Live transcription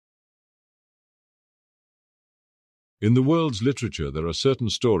In the world's literature, there are certain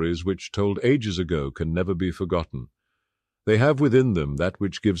stories which, told ages ago, can never be forgotten. They have within them that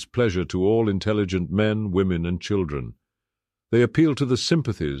which gives pleasure to all intelligent men, women, and children. They appeal to the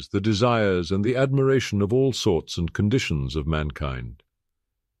sympathies, the desires, and the admiration of all sorts and conditions of mankind.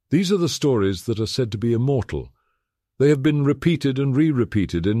 These are the stories that are said to be immortal. They have been repeated and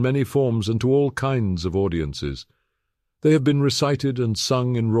re-repeated in many forms and to all kinds of audiences. They have been recited and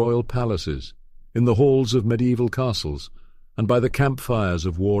sung in royal palaces, in the halls of medieval castles, and by the campfires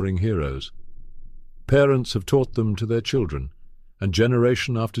of warring heroes. Parents have taught them to their children, and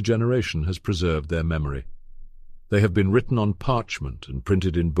generation after generation has preserved their memory. They have been written on parchment and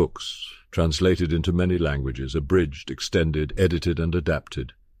printed in books, translated into many languages, abridged, extended, edited, and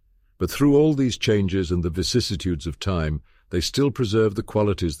adapted. But through all these changes and the vicissitudes of time, they still preserve the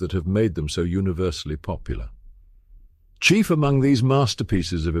qualities that have made them so universally popular. Chief among these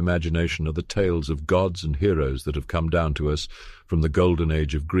masterpieces of imagination are the tales of gods and heroes that have come down to us from the golden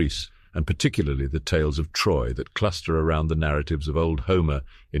age of Greece, and particularly the tales of Troy that cluster around the narratives of old Homer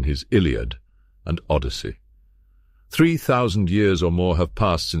in his Iliad and Odyssey. 3,000 years or more have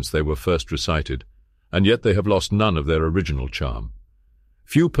passed since they were first recited, and yet they have lost none of their original charm.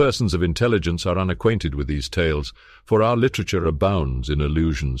 Few persons of intelligence are unacquainted with these tales, for our literature abounds in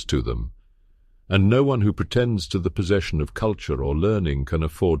allusions to them, and no one who pretends to the possession of culture or learning can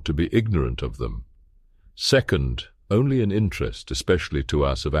afford to be ignorant of them. Second, only in interest, especially to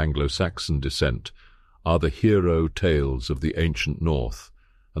us of Anglo-Saxon descent, are the hero tales of the ancient North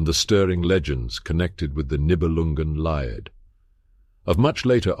and the stirring legends connected with the Nibelungen Lied. Of much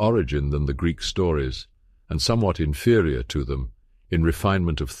later origin than the Greek stories, and somewhat inferior to them, in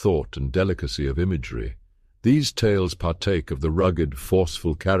refinement of thought and delicacy of imagery, these tales partake of the rugged,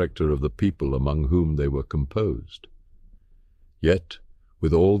 forceful character of the people among whom they were composed. Yet,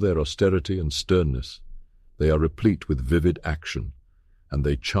 with all their austerity and sternness, they are replete with vivid action, and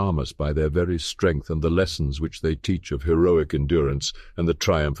they charm us by their very strength and the lessons which they teach of heroic endurance and the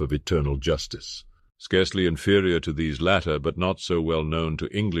triumph of eternal justice. Scarcely inferior to these latter, but not so well known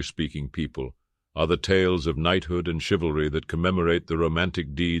to English-speaking people, are the tales of knighthood and chivalry that commemorate the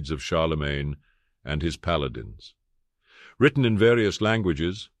romantic deeds of Charlemagne and his paladins. Written in various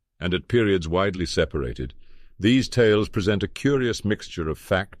languages, and at periods widely separated, these tales present a curious mixture of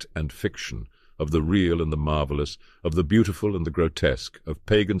fact and fiction, of the real and the marvelous, of the beautiful and the grotesque, of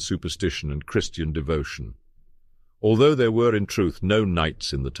pagan superstition and Christian devotion. Although there were in truth no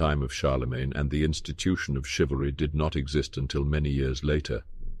knights in the time of Charlemagne, and the institution of chivalry did not exist until many years later,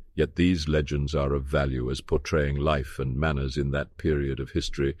 yet these legends are of value as portraying life and manners in that period of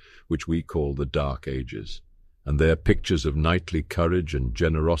history which we call the Dark Ages, and their pictures of knightly courage and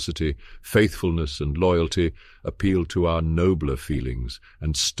generosity, faithfulness and loyalty appeal to our nobler feelings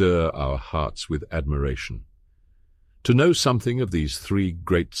and stir our hearts with admiration. To know something of these three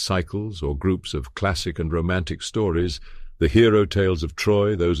great cycles or groups of classic and romantic stories, the hero tales of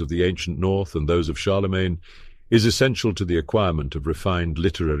Troy, those of the ancient North, and those of Charlemagne, is essential to the acquirement of refined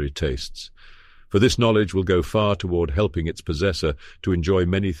literary tastes, for this knowledge will go far toward helping its possessor to enjoy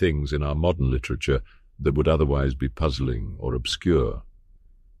many things in our modern literature that would otherwise be puzzling or obscure.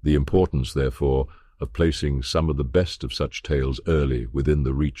 The importance, therefore, of placing some of the best of such tales early within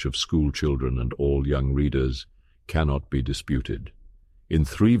the reach of school children and all young readers cannot be disputed. In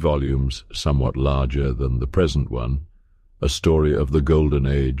 3 volumes, somewhat larger than the present one, A Story of the Golden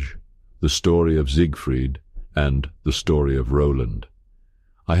Age, The Story of Siegfried, and The Story of Roland,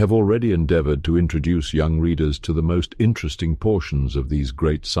 I have already endeavored to introduce young readers to the most interesting portions of these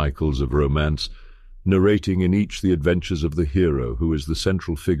great cycles of romance, narrating in each the adventures of the hero who is the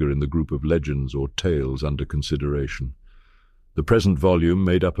central figure in the group of legends or tales under consideration. The present volume,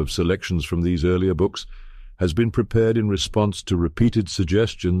 made up of selections from these earlier books, has been prepared in response to repeated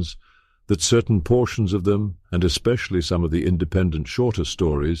suggestions that certain portions of them, and especially some of the independent shorter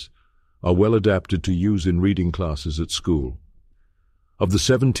stories, are well adapted to use in reading classes at school. Of the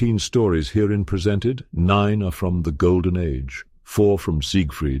 17 stories herein presented, 9 are from the Golden Age, 4 from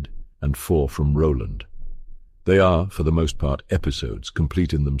Siegfried, and 4 from Roland. They are, for the most part, episodes,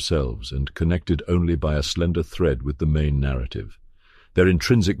 complete in themselves, and connected only by a slender thread with the main narrative. Their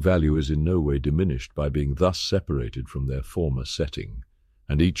intrinsic value is in no way diminished by being thus separated from their former setting,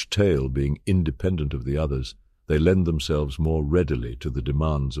 and each tale being independent of the others, they lend themselves more readily to the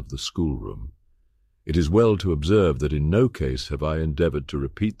demands of the schoolroom. It is well to observe that in no case have I endeavored to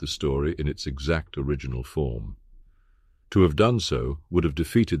repeat the story in its exact original form. To have done so would have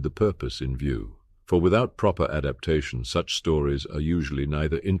defeated the purpose in view, for without proper adaptation such stories are usually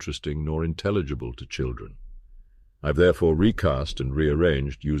neither interesting nor intelligible to children. I've therefore recast and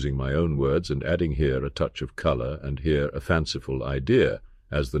rearranged using my own words and adding here a touch of color and here a fanciful idea,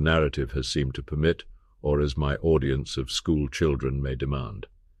 as the narrative has seemed to permit, or as my audience of school children may demand.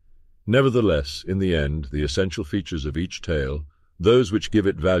 Nevertheless, in the end, the essential features of each tale, those which give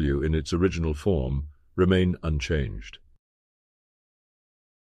it value in its original form, remain unchanged.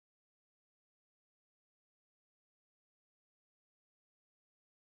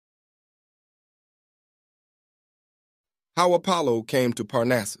 How Apollo Came to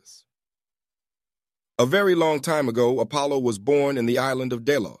Parnassus. A very long time ago, Apollo was born in the island of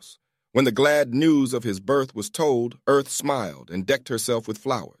Delos. When the glad news of his birth was told, Earth smiled and decked herself with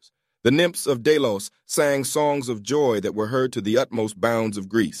flowers. The nymphs of Delos sang songs of joy that were heard to the utmost bounds of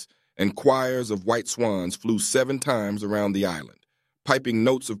Greece, and choirs of white swans flew 7 times around the island, piping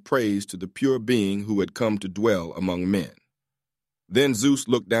notes of praise to the pure being who had come to dwell among men. Then Zeus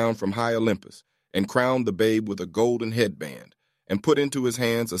looked down from high Olympus and crowned the babe with a golden headband, and put into his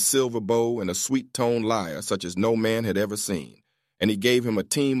hands a silver bow and a sweet-toned lyre such as no man had ever seen. And he gave him a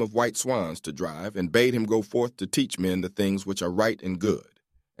team of white swans to drive, and bade him go forth to teach men the things which are right and good,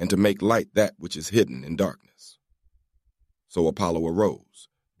 and to make light that which is hidden in darkness. So Apollo arose,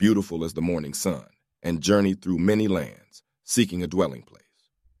 beautiful as the morning sun, and journeyed through many lands, seeking a dwelling place.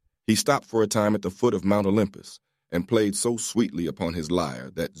 He stopped for a time at the foot of Mount Olympus, and played so sweetly upon his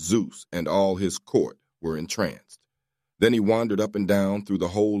lyre that Zeus and all his court were entranced. Then he wandered up and down through the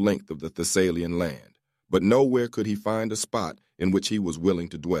whole length of the Thessalian land, but nowhere could he find a spot in which he was willing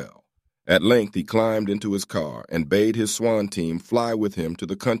to dwell. At length he climbed into his car and bade his swan team fly with him to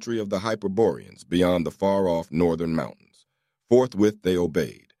the country of the Hyperboreans beyond the far-off northern mountains. Forthwith they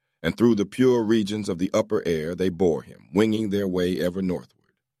obeyed, and through the pure regions of the upper air they bore him, winging their way ever northward.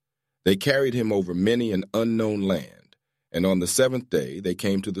 They carried him over many an unknown land, and on the 7th day they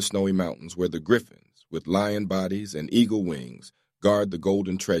came to the snowy mountains where the griffins, with lion bodies and eagle wings, guard the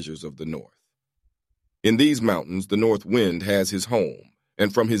golden treasures of the north. In these mountains the north wind has his home,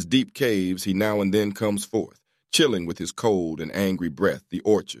 and from his deep caves he now and then comes forth, chilling with his cold and angry breath the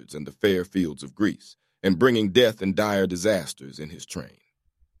orchards and the fair fields of Greece, and bringing death and dire disasters in his train.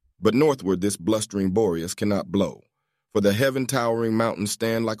 But northward this blustering Boreas cannot blow, for the heaven-towering mountains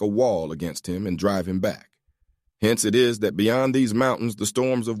stand like a wall against him and drive him back. Hence it is that beyond these mountains the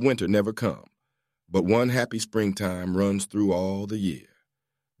storms of winter never come, but one happy springtime runs through all the year.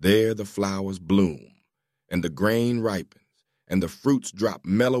 There the flowers bloom, and the grain ripens, and the fruits drop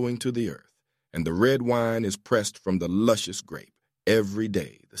mellowing to the earth, and the red wine is pressed from the luscious grape, every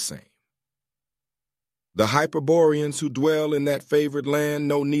day the same. The Hyperboreans who dwell in that favored land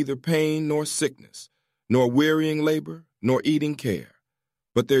know neither pain nor sickness, nor wearying labor, nor eating care.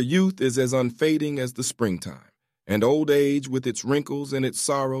 But their youth is as unfading as the springtime, and old age with its wrinkles and its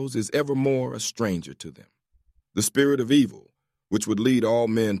sorrows is evermore a stranger to them. The spirit of evil, which would lead all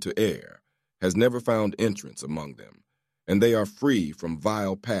men to err, has never found entrance among them, and they are free from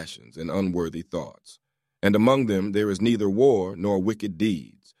vile passions and unworthy thoughts. And among them there is neither war nor wicked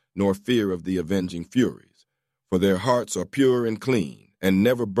deeds, nor fear of the avenging furies, for their hearts are pure and clean, and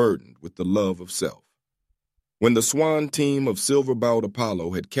never burdened with the love of self. When the swan team of silver-bowed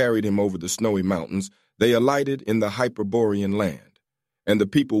Apollo had carried him over the snowy mountains, they alighted in the Hyperborean land, and the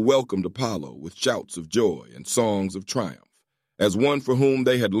people welcomed Apollo with shouts of joy and songs of triumph, as one for whom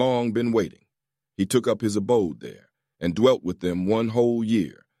they had long been waiting. He took up his abode there, and dwelt with them 1 whole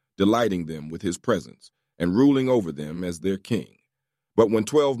year, delighting them with his presence, and ruling over them as their king. But when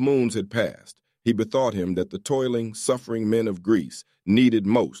 12 moons had passed, he bethought him that the toiling, suffering men of Greece needed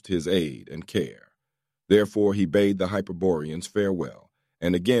most his aid and care. Therefore he bade the Hyperboreans farewell,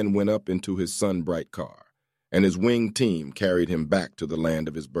 and again went up into his sun-bright car, and his winged team carried him back to the land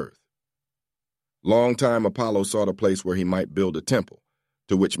of his birth. Long time Apollo sought a place where he might build a temple,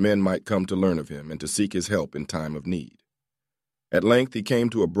 to which men might come to learn of him and to seek his help in time of need. At length he came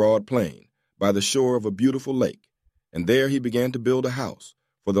to a broad plain, by the shore of a beautiful lake, and there he began to build a house,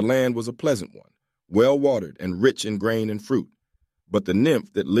 for the land was a pleasant one, well watered and rich in grain and fruit. But the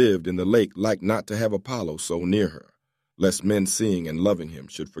nymph that lived in the lake liked not to have Apollo so near her, lest men seeing and loving him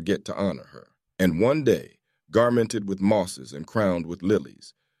should forget to honor her. And one day, garmented with mosses and crowned with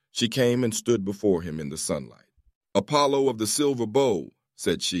lilies, she came and stood before him in the sunlight. "Apollo of the silver bow,"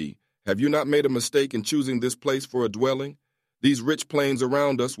 said she, "have you not made a mistake in choosing this place for a dwelling? These rich plains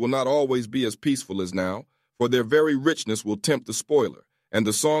around us will not always be as peaceful as now, for their very richness will tempt the spoiler, and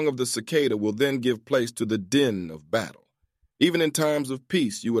the song of the cicada will then give place to the din of battle. Even in times of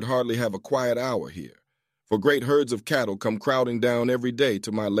peace you would hardly have a quiet hour here, for great herds of cattle come crowding down every day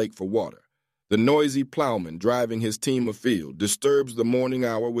to my lake for water. The noisy plowman driving his team afield disturbs the morning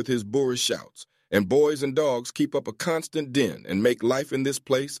hour with his boorish shouts, and boys and dogs keep up a constant din and make life in this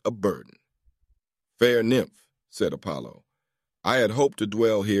place a burden. Fair nymph, said Apollo, I had hoped to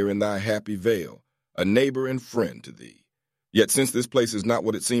dwell here in thy happy vale, a neighbor and friend to thee. Yet since this place is not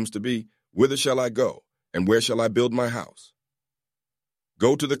what it seems to be, whither shall I go, and where shall I build my house?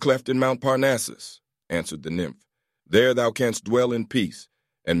 Go to the cleft in Mount Parnassus, answered the nymph. There thou canst dwell in peace,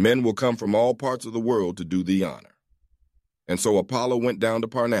 and men will come from all parts of the world to do thee honor. And so Apollo went down to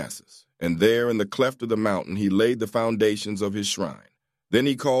Parnassus, and there in the cleft of the mountain he laid the foundations of his shrine. Then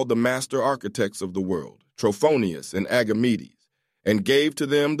he called the master architects of the world, Trophonius and Agamedes, and gave to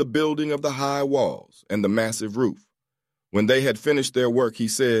them the building of the high walls and the massive roof. When they had finished their work, he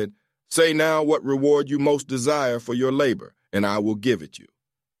said, Say now what reward you most desire for your labor, and I will give it you.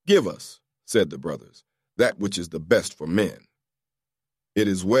 Give us, said the brothers, that which is the best for men. It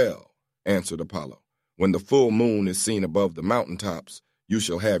is well, answered Apollo. When the full moon is seen above the mountaintops, you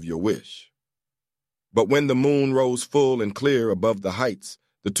shall have your wish. But when the moon rose full and clear above the heights,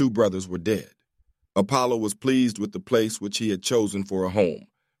 the two brothers were dead. Apollo was pleased with the place which he had chosen for a home,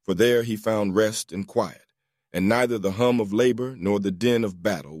 for there he found rest and quiet, and neither the hum of labor nor the din of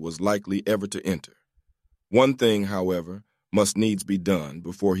battle was likely ever to enter. One thing, however, must needs be done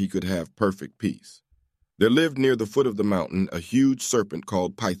before he could have perfect peace. There lived near the foot of the mountain a huge serpent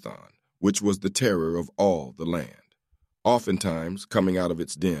called Python, which was the terror of all the land. Oftentimes, coming out of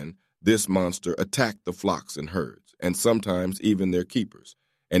its den, this monster attacked the flocks and herds, and sometimes even their keepers,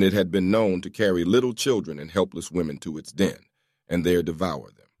 and it had been known to carry little children and helpless women to its den, and there devour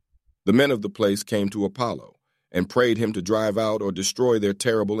them. The men of the place came to Apollo, and prayed him to drive out or destroy their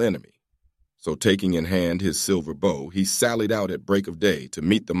terrible enemy. So taking in hand his silver bow, he sallied out at break of day to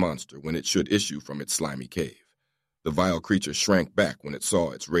meet the monster when it should issue from its slimy cave. The vile creature shrank back when it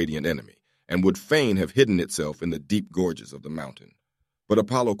saw its radiant enemy, and would fain have hidden itself in the deep gorges of the mountain. But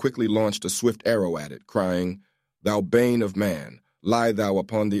Apollo quickly launched a swift arrow at it, crying, Thou bane of man, lie thou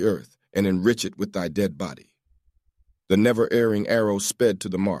upon the earth, and enrich it with thy dead body. The never-erring arrow sped to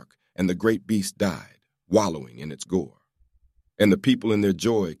the mark, and the great beast died, wallowing in its gore. And the people in their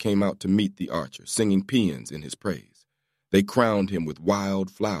joy came out to meet the archer, singing paeans in his praise. They crowned him with wild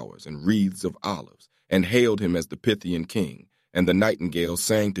flowers and wreaths of olives, and hailed him as the Pythian king, and the nightingales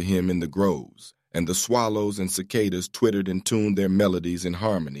sang to him in the groves, and the swallows and cicadas twittered and tuned their melodies in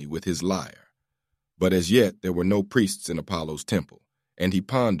harmony with his lyre. But as yet there were no priests in Apollo's temple, and he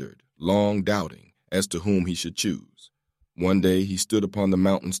pondered, long doubting, as to whom he should choose. One day he stood upon the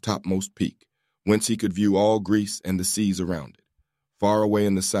mountain's topmost peak, whence he could view all Greece and the seas around it. Far away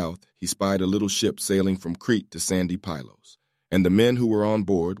in the south, he spied a little ship sailing from Crete to sandy Pylos, and the men who were on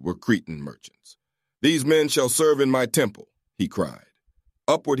board were Cretan merchants. These men shall serve in my temple, he cried.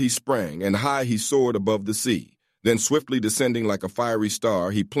 Upward he sprang, and high he soared above the sea. Then swiftly descending like a fiery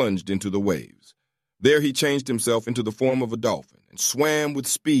star, he plunged into the waves. There he changed himself into the form of a dolphin, and swam with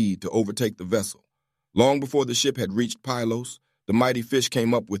speed to overtake the vessel. Long before the ship had reached Pylos, the mighty fish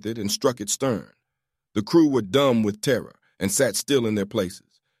came up with it and struck its stern. The crew were dumb with terror, and sat still in their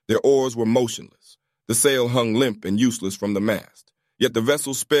places. Their oars were motionless. The sail hung limp and useless from the mast. Yet the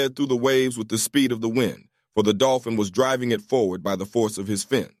vessel sped through the waves with the speed of the wind, for the dolphin was driving it forward by the force of his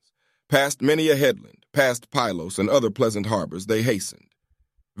fins. Past many a headland, past Pylos and other pleasant harbors, they hastened.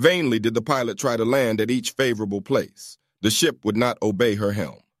 Vainly did the pilot try to land at each favorable place. The ship would not obey her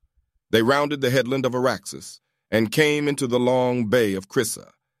helm. They rounded the headland of Araxes and came into the long bay of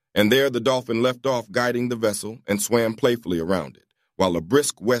Crissa. And there the dolphin left off guiding the vessel and swam playfully around it, while a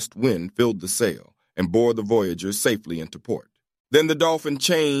brisk west wind filled the sail and bore the voyagers safely into port. Then the dolphin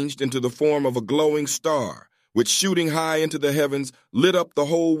changed into the form of a glowing star, which shooting high into the heavens lit up the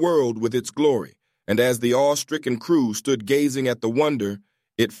whole world with its glory, and as the awe-stricken crew stood gazing at the wonder,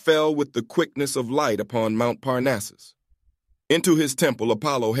 it fell with the quickness of light upon Mount Parnassus. Into his temple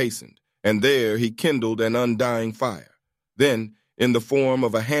Apollo hastened, and there he kindled an undying fire. Then, in the form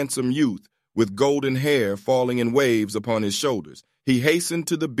of a handsome youth, with golden hair falling in waves upon his shoulders, he hastened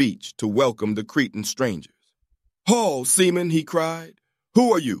to the beach to welcome the Cretan strangers. "Haul, seamen," he cried.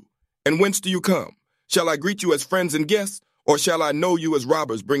 "Who are you, and whence do you come? Shall I greet you as friends and guests, or shall I know you as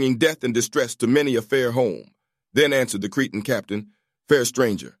robbers bringing death and distress to many a fair home?" Then answered the Cretan captain, "Fair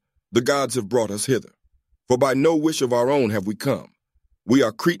stranger, the gods have brought us hither, for by no wish of our own have we come. We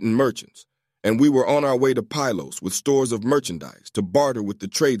are Cretan merchants, and we were on our way to Pylos with stores of merchandise to barter with the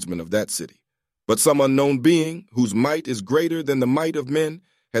tradesmen of that city. But some unknown being, whose might is greater than the might of men,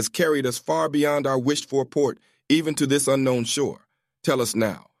 has carried us far beyond our wished-for port, even to this unknown shore. Tell us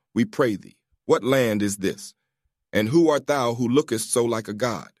now, we pray thee, what land is this? And who art thou who lookest so like a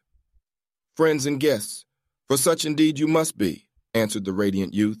god?" "Friends and guests, for such indeed you must be," answered the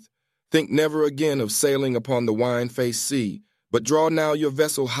radiant youth. Think never again of sailing upon the wine-faced sea, but draw now your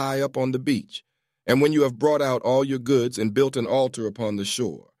vessel high up on the beach. And when you have brought out all your goods and built an altar upon the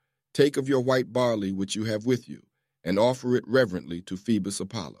shore, take of your white barley which you have with you, and offer it reverently to Phoebus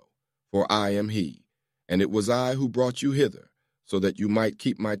Apollo. For I am he, and it was I who brought you hither, so that you might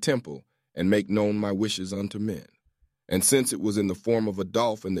keep my temple and make known my wishes unto men. And since it was in the form of a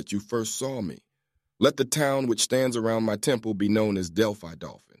dolphin that you first saw me, let the town which stands around my temple be known as Delphi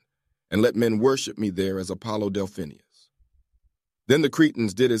Dolphin, and let men worship me there as Apollo Delphinius. Then the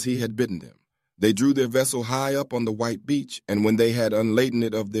Cretans did as he had bidden them. They drew their vessel high up on the white beach, and when they had unladen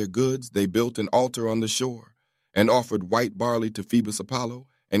it of their goods, they built an altar on the shore, and offered white barley to Phoebus Apollo,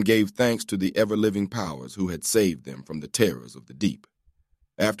 and gave thanks to the ever-living powers who had saved them from the terrors of the deep.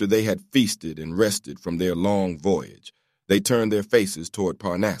 After they had feasted and rested from their long voyage, they turned their faces toward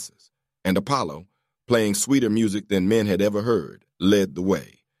Parnassus, and Apollo, playing sweeter music than men had ever heard, led the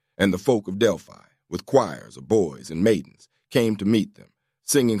way, and the folk of Delphi, with choirs of boys and maidens, came to meet them,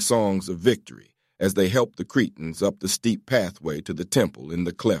 singing songs of victory as they helped the Cretans up the steep pathway to the temple in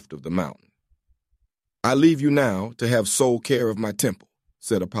the cleft of the mountain. I leave you now to have sole care of my temple,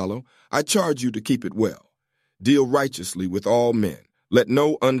 said Apollo. I charge you to keep it well. Deal righteously with all men. Let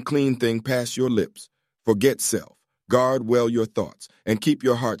no unclean thing pass your lips. Forget self. Guard well your thoughts, and keep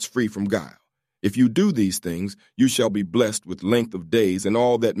your hearts free from guile. If you do these things, you shall be blessed with length of days and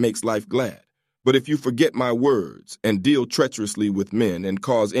all that makes life glad. But if you forget my words, and deal treacherously with men, and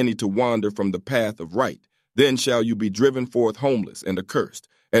cause any to wander from the path of right, then shall you be driven forth homeless and accursed,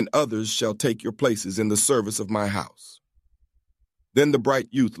 and others shall take your places in the service of my house. Then the bright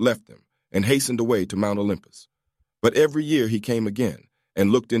youth left them, and hastened away to Mount Olympus. But every year he came again,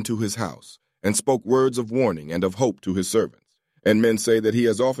 and looked into his house, and spoke words of warning and of hope to his servants. And men say that he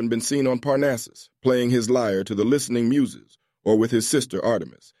has often been seen on Parnassus, playing his lyre to the listening muses, or with his sister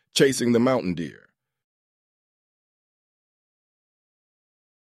Artemis, chasing the mountain deer.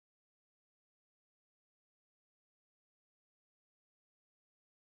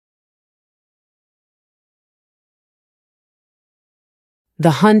 The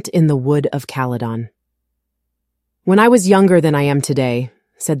Hunt in the Wood of Calydon. When I was younger than I am today,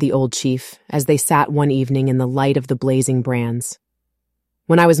 said the old chief, as they sat one evening in the light of the blazing brands.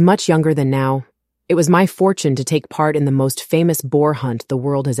 When I was much younger than now, it was my fortune to take part in the most famous boar hunt the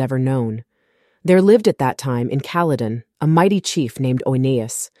world has ever known. There lived at that time in Calydon a mighty chief named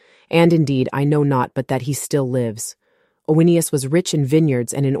Oeneus, and indeed I know not but that he still lives. Oeneus was rich in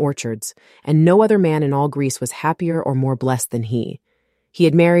vineyards and in orchards, and no other man in all Greece was happier or more blessed than he. He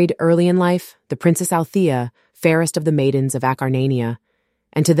had married, early in life, the Princess Althea, fairest of the maidens of Acarnania,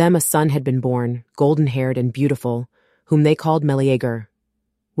 and to them a son had been born, golden-haired and beautiful, whom they called Meleager.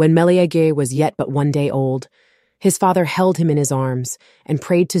 When Meleager was yet but 1 day old, his father held him in his arms and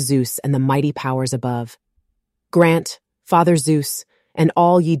prayed to Zeus and the mighty powers above. Grant, Father Zeus, and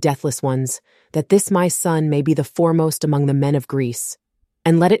all ye deathless ones, that this my son may be the foremost among the men of Greece,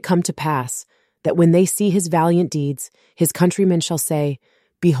 and let it come to pass, that when they see his valiant deeds, his countrymen shall say,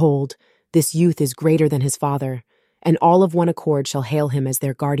 Behold, this youth is greater than his father, and all of one accord shall hail him as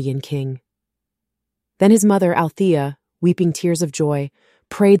their guardian king. Then his mother, Althea, weeping tears of joy,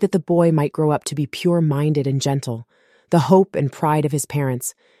 prayed that the boy might grow up to be pure-minded and gentle, the hope and pride of his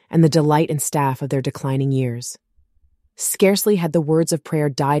parents, and the delight and staff of their declining years. Scarcely had the words of prayer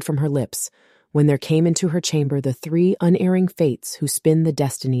died from her lips, when there came into her chamber the 3 unerring fates who spin the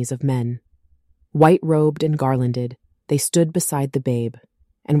destinies of men. White-robed and garlanded, they stood beside the babe,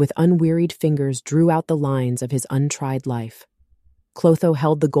 and with unwearied fingers drew out the lines of his untried life. Clotho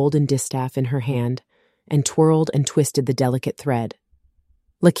held the golden distaff in her hand, and twirled and twisted the delicate thread.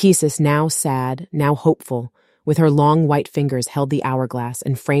 Lachesis, now sad, now hopeful, with her long white fingers held the hourglass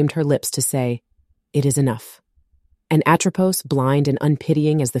and framed her lips to say, It is enough. And Atropos, blind and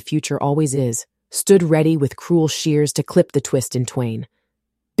unpitying as the future always is, stood ready with cruel shears to clip the twist in twain.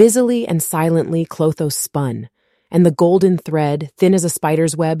 Busily and silently Clotho spun, and the golden thread, thin as a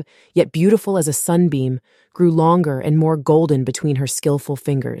spider's web, yet beautiful as a sunbeam, grew longer and more golden between her skillful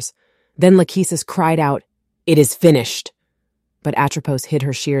fingers. Then Lachesis cried out, It is finished! But Atropos hid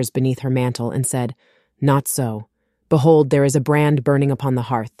her shears beneath her mantle and said, Not so. Behold, there is a brand burning upon the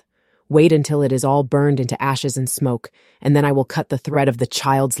hearth. Wait until it is all burned into ashes and smoke, and then I will cut the thread of the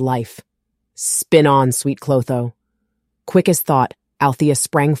child's life. Spin on, sweet Clotho. Quick as thought, Althea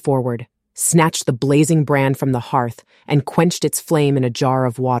sprang forward, snatched the blazing brand from the hearth, and quenched its flame in a jar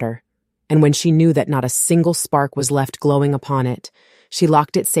of water. And when she knew that not a single spark was left glowing upon it, she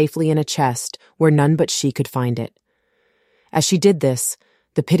locked it safely in a chest where none but she could find it. As she did this,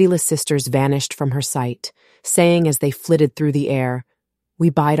 the pitiless sisters vanished from her sight, saying as they flitted through the air, we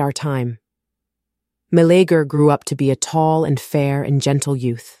bide our time. Meleager grew up to be a tall and fair and gentle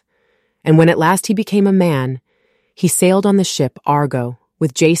youth, and when at last he became a man, he sailed on the ship Argo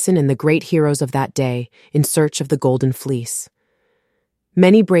with Jason and the great heroes of that day in search of the Golden Fleece.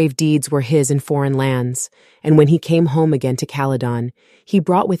 Many brave deeds were his in foreign lands, and when he came home again to Calydon, he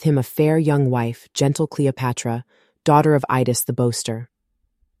brought with him a fair young wife, gentle Cleopatra, daughter of Idas the boaster.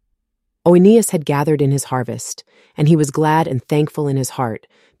 Oeneus had gathered in his harvest, and he was glad and thankful in his heart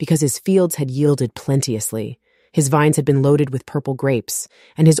because his fields had yielded plenteously, his vines had been loaded with purple grapes,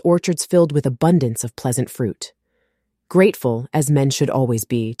 and his orchards filled with abundance of pleasant fruit. Grateful, as men should always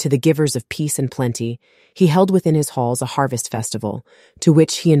be, to the givers of peace and plenty, he held within his halls a harvest festival, to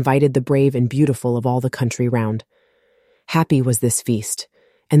which he invited the brave and beautiful of all the country round. Happy was this feast,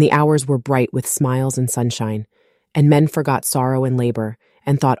 and the hours were bright with smiles and sunshine, and men forgot sorrow and labor,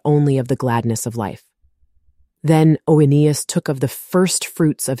 and thought only of the gladness of life. Then Oeneus took of the first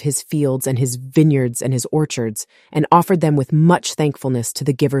fruits of his fields and his vineyards and his orchards, and offered them with much thankfulness to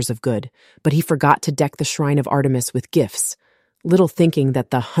the givers of good, but he forgot to deck the shrine of Artemis with gifts, little thinking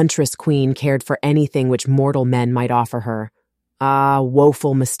that the huntress queen cared for anything which mortal men might offer her. Ah,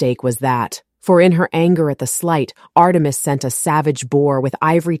 woeful mistake was that! For in her anger at the slight, Artemis sent a savage boar with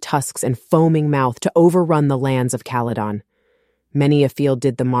ivory tusks and foaming mouth to overrun the lands of Calydon. Many a field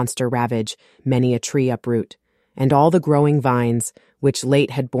did the monster ravage, many a tree uproot, and all the growing vines, which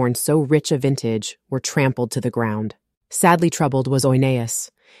late had borne so rich a vintage, were trampled to the ground. Sadly troubled was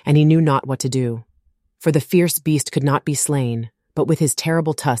Oeneus, and he knew not what to do. For the fierce beast could not be slain, but with his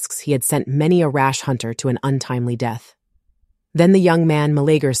terrible tusks he had sent many a rash hunter to an untimely death. Then the young man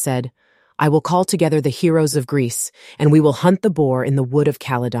Meleager said, "I will call together the heroes of Greece, and we will hunt the boar in the wood of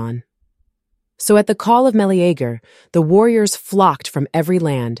Calydon." So at the call of Meleager, the warriors flocked from every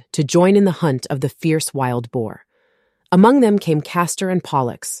land to join in the hunt of the fierce wild boar. Among them came Castor and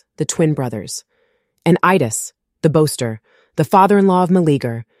Pollux, the twin brothers, and Idas, the boaster, the father-in-law of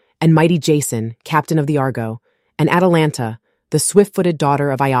Meleager, and mighty Jason, captain of the Argo, and Atalanta, the swift-footed daughter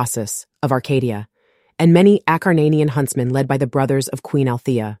of Iasus, of Arcadia, and many Acarnanian huntsmen led by the brothers of Queen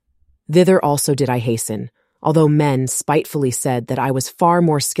Althea. Thither also did I hasten, although men spitefully said that I was far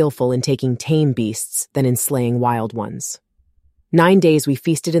more skillful in taking tame beasts than in slaying wild ones. 9 days we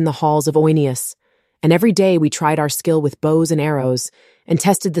feasted in the halls of Oeneus, and every day we tried our skill with bows and arrows, and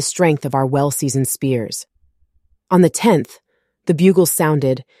tested the strength of our well-seasoned spears. On the 10th, the bugles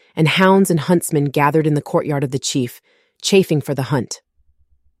sounded, and hounds and huntsmen gathered in the courtyard of the chief, chafing for the hunt.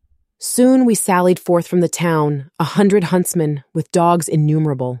 Soon we sallied forth from the town, 100 huntsmen, with dogs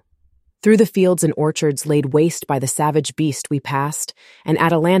innumerable. Through the fields and orchards laid waste by the savage beast we passed, and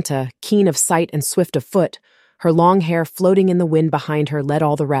Atalanta, keen of sight and swift of foot, her long hair floating in the wind behind her, led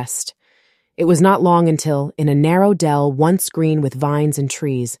all the rest. It was not long until, in a narrow dell once green with vines and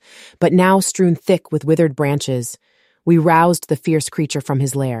trees, but now strewn thick with withered branches, we roused the fierce creature from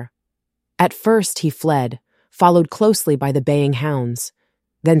his lair. At first he fled, followed closely by the baying hounds.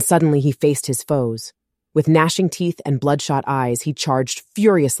 Then suddenly he faced his foes. With gnashing teeth and bloodshot eyes, he charged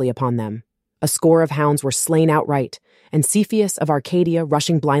furiously upon them. A score of hounds were slain outright, and Cepheus of Arcadia,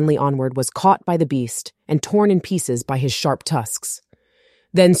 rushing blindly onward, was caught by the beast and torn in pieces by his sharp tusks.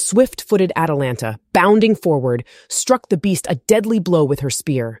 Then swift-footed Atalanta, bounding forward, struck the beast a deadly blow with her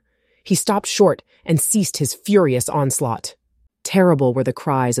spear. He stopped short and ceased his furious onslaught. Terrible were the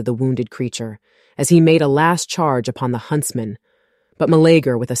cries of the wounded creature, as he made a last charge upon the huntsman. But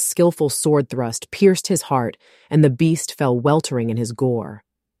Meleager, with a skillful sword thrust, pierced his heart, and the beast fell weltering in his gore.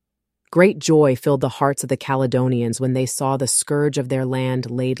 Great joy filled the hearts of the Caledonians when they saw the scourge of their land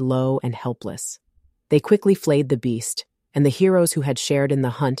laid low and helpless. They quickly flayed the beast, and the heroes who had shared in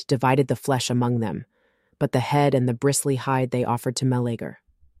the hunt divided the flesh among them, but the head and the bristly hide they offered to Meleager.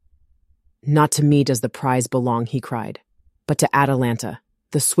 "Not to me does the prize belong," he cried, "but to Atalanta,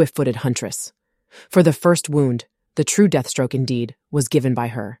 the swift-footed huntress. For the first wound, the true deathstroke indeed, was given by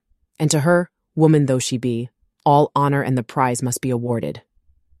her, and to her, woman though she be, all honor and the prize must be awarded."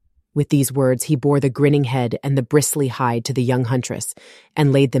 With these words he bore the grinning head and the bristly hide to the young huntress,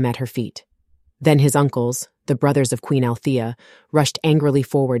 and laid them at her feet. Then his uncles, the brothers of Queen Althea, rushed angrily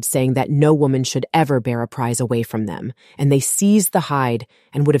forward, saying that no woman should ever bear a prize away from them, and they seized the hide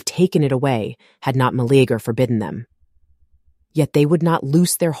and would have taken it away had not Meleager forbidden them. Yet they would not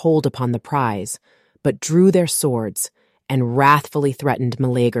loose their hold upon the prize, but drew their swords and wrathfully threatened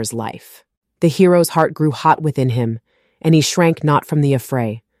Meleager's life. The hero's heart grew hot within him, and he shrank not from the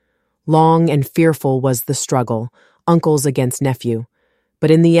affray. Long and fearful was the struggle, uncles against nephew,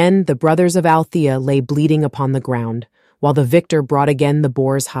 but in the end the brothers of Althea lay bleeding upon the ground, while the victor brought again the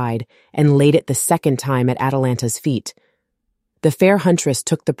boar's hide and laid it the second time at Atalanta's feet. The fair huntress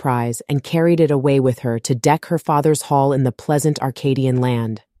took the prize and carried it away with her to deck her father's hall in the pleasant Arcadian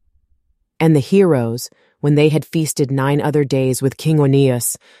land. And the heroes, when they had feasted 9 other days with King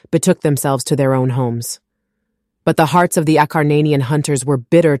Oeneus, betook themselves to their own homes. But the hearts of the Acarnanian hunters were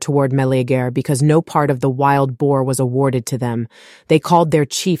bitter toward Meleager because no part of the wild boar was awarded to them. They called their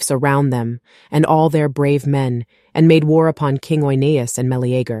chiefs around them, and all their brave men, and made war upon King Oeneus and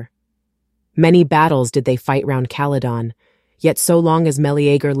Meleager. Many battles did they fight round Calydon, yet so long as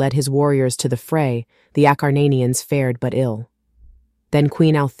Meleager led his warriors to the fray, the Acarnanians fared but ill. Then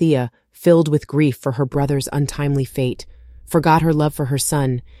Queen Althea, filled with grief for her brother's untimely fate, forgot her love for her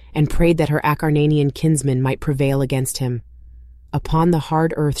son, and prayed that her Acarnanian kinsman might prevail against him. Upon the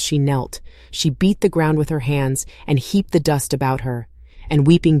hard earth she knelt, she beat the ground with her hands, and heaped the dust about her, and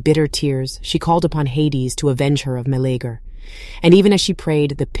weeping bitter tears, she called upon Hades to avenge her of Meleager. And even as she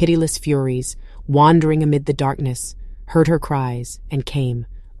prayed, the pitiless Furies, wandering amid the darkness, heard her cries, and came,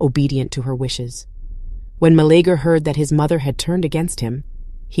 obedient to her wishes. When Meleager heard that his mother had turned against him,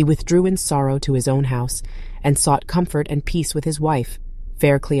 he withdrew in sorrow to his own house, and sought comfort and peace with his wife,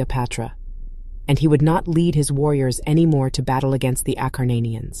 fair Cleopatra, and he would not lead his warriors any more to battle against the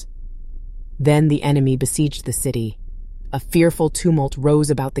Acarnanians. Then the enemy besieged the city. A fearful tumult rose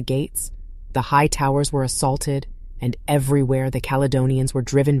about the gates, the high towers were assaulted, and everywhere the Caledonians were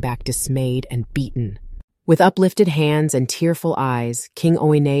driven back dismayed and beaten. With uplifted hands and tearful eyes, King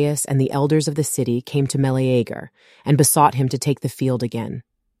Oeneus and the elders of the city came to Meleager and besought him to take the field again.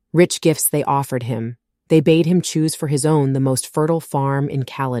 Rich gifts they offered him. They bade him choose for his own the most fertile farm in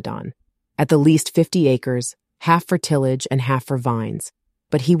Calydon, at the least 50 acres, half for tillage and half for vines,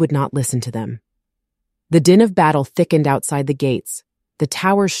 but he would not listen to them. The din of battle thickened outside the gates. The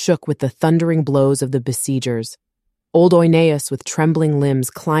towers shook with the thundering blows of the besiegers. Old Oeneus, with trembling limbs,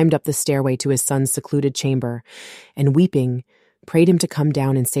 climbed up the stairway to his son's secluded chamber, and weeping, prayed him to come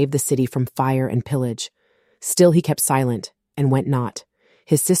down and save the city from fire and pillage. Still he kept silent, and went not.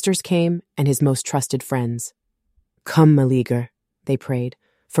 His sisters came, and his most trusted friends. "Come, Meleager," they prayed,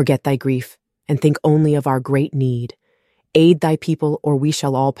 "forget thy grief, and think only of our great need. Aid thy people, or we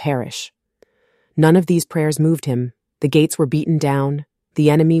shall all perish." None of these prayers moved him. The gates were beaten down. The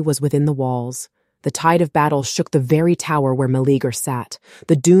enemy was within the walls. The tide of battle shook the very tower where Meleager sat.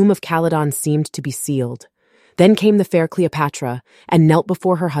 The doom of Calydon seemed to be sealed. Then came the fair Cleopatra, and knelt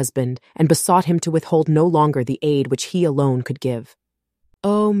before her husband, and besought him to withhold no longer the aid which he alone could give.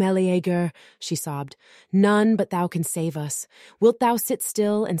 "O Meleager," she sobbed, "none but thou can save us. Wilt thou sit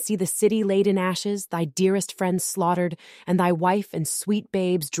still and see the city laid in ashes, thy dearest friends slaughtered, and thy wife and sweet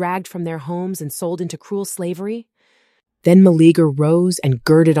babes dragged from their homes and sold into cruel slavery?" Then Meleager rose and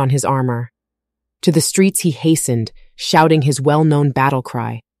girded on his armor. To the streets he hastened, shouting his well-known battle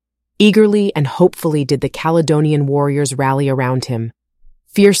cry. Eagerly and hopefully did the Caledonian warriors rally around him.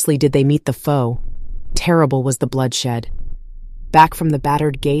 Fiercely did they meet the foe. Terrible was the bloodshed. Back from the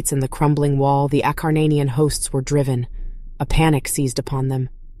battered gates and the crumbling wall, the Acarnanian hosts were driven. A panic seized upon them.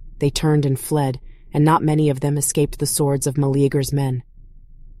 They turned and fled, and not many of them escaped the swords of Meleager's men.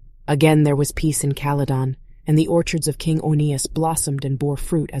 Again there was peace in Calydon, and the orchards of King Oeneus blossomed and bore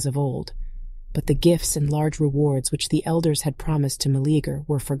fruit as of old. But the gifts and large rewards which the elders had promised to Meleager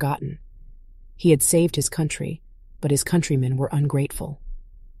were forgotten. He had saved his country, but his countrymen were ungrateful.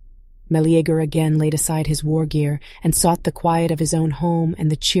 Meleager again laid aside his war gear and sought the quiet of his own home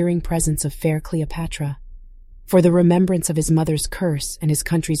and the cheering presence of fair Cleopatra. For the remembrance of his mother's curse and his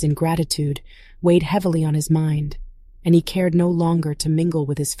country's ingratitude weighed heavily on his mind, and he cared no longer to mingle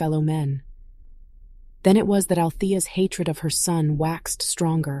with his fellow men. Then it was that Althea's hatred of her son waxed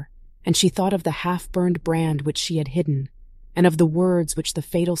stronger, and she thought of the half-burned brand which she had hidden, and of the words which the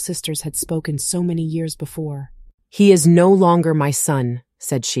fatal sisters had spoken so many years before. "He is no longer my son,"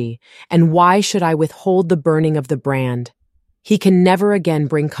 said she, "and why should I withhold the burning of the brand? He can never again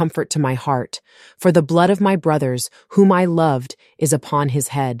bring comfort to my heart, for the blood of my brothers, whom I loved, is upon his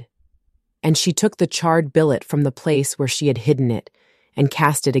head." And she took the charred billet from the place where she had hidden it, and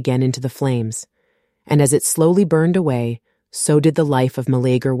cast it again into the flames. And as it slowly burned away, so did the life of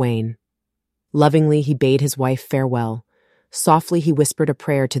Meleager wane. Lovingly he bade his wife farewell. Softly he whispered a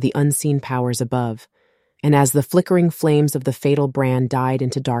prayer to the unseen powers above, and as the flickering flames of the fatal brand died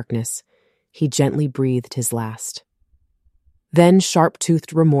into darkness, he gently breathed his last. Then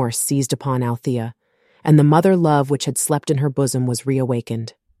sharp-toothed remorse seized upon Althea, and the mother love which had slept in her bosom was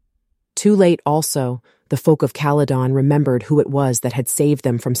reawakened. Too late also, the folk of Calydon remembered who it was that had saved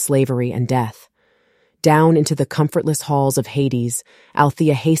them from slavery and death. Down into the comfortless halls of Hades,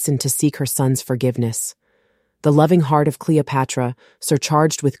 Althea hastened to seek her son's forgiveness. The loving heart of Cleopatra,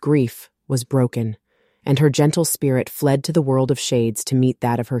 surcharged with grief, was broken, and her gentle spirit fled to the world of shades to meet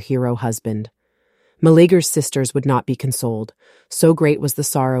that of her hero husband. Meleager's sisters would not be consoled, so great was the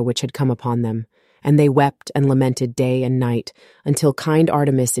sorrow which had come upon them, and they wept and lamented day and night, until kind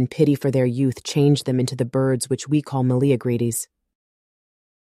Artemis, in pity for their youth, changed them into the birds which we call Meleagrides.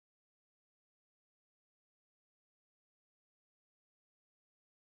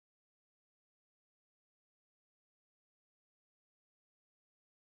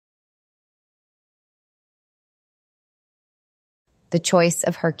 The choice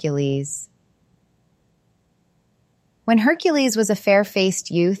of Hercules. When Hercules was a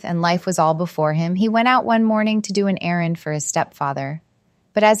fair-faced youth and life was all before him, he went out one morning to do an errand for his stepfather.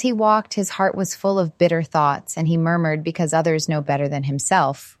 But as he walked, his heart was full of bitter thoughts, and he murmured because others no better than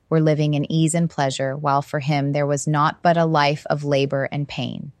himself were living in ease and pleasure, while for him there was naught but a life of labor and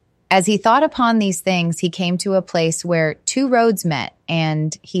pain. As he thought upon these things, he came to a place where two roads met,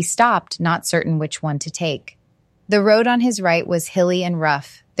 and he stopped, not certain which one to take. The road on his right was hilly and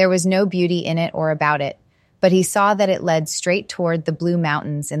rough. There was no beauty in it or about it, but he saw that it led straight toward the blue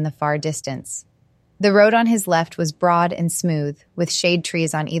mountains in the far distance. The road on his left was broad and smooth, with shade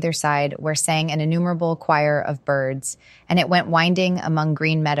trees on either side where sang an innumerable choir of birds, and it went winding among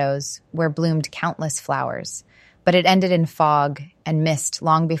green meadows where bloomed countless flowers. But it ended in fog and mist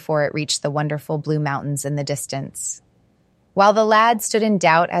long before it reached the wonderful blue mountains in the distance. While the lad stood in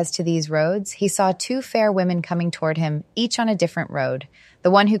doubt as to these roads, he saw two fair women coming toward him, each on a different road. The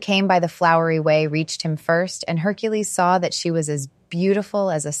one who came by the flowery way reached him first, and Hercules saw that she was as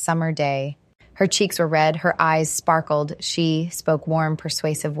beautiful as a summer day. Her cheeks were red, her eyes sparkled. She spoke warm,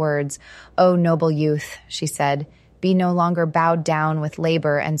 persuasive words. "O noble youth," she said, "be no longer bowed down with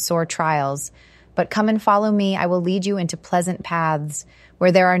labor and sore trials, but come and follow me. I will lead you into pleasant paths,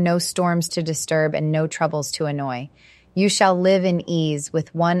 where there are no storms to disturb and no troubles to annoy. You shall live in ease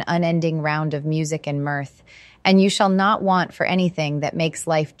with one unending round of music and mirth, and you shall not want for anything that makes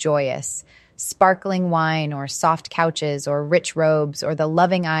life joyous, sparkling wine or soft couches or rich robes or the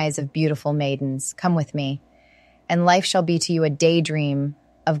loving eyes of beautiful maidens. Come with me, and life shall be to you a daydream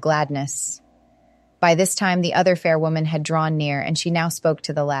of gladness." By this time the other fair woman had drawn near, and she now spoke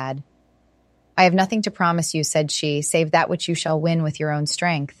to the lad. "I have nothing to promise you," said she, "save that which you shall win with your own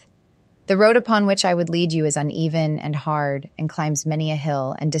strength. The road upon which I would lead you is uneven and hard, and climbs many a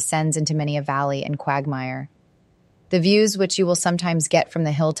hill, and descends into many a valley and quagmire. The views which you will sometimes get from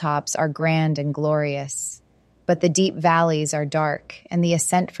the hilltops are grand and glorious, but the deep valleys are dark, and the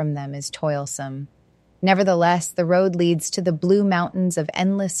ascent from them is toilsome. Nevertheless, the road leads to the blue mountains of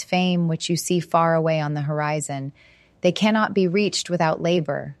endless fame which you see far away on the horizon. They cannot be reached without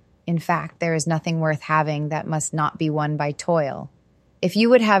labor. In fact, there is nothing worth having that must not be won by toil. If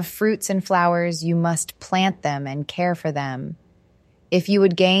you would have fruits and flowers, you must plant them and care for them. If you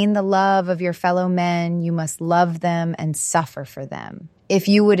would gain the love of your fellow men, you must love them and suffer for them. If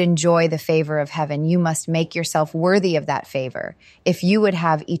you would enjoy the favor of heaven, you must make yourself worthy of that favor. If you would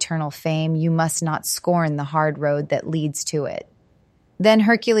have eternal fame, you must not scorn the hard road that leads to it." Then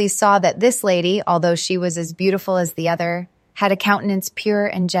Hercules saw that this lady, although she was as beautiful as the other, had a countenance pure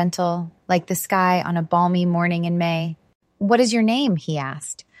and gentle, like the sky on a balmy morning in May. "What is your name?" he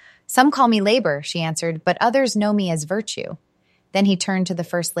asked. "Some call me Labor," she answered, "but others know me as Virtue." Then he turned to the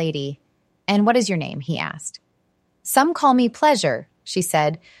first lady. "And what is your name?" he asked. "Some call me Pleasure," she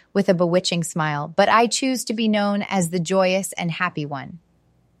said, with a bewitching smile, "but I choose to be known as the joyous and happy one."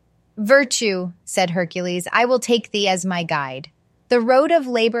 "Virtue," said Hercules, "I will take thee as my guide. The road of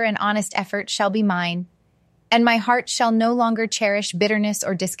labor and honest effort shall be mine, and my heart shall no longer cherish bitterness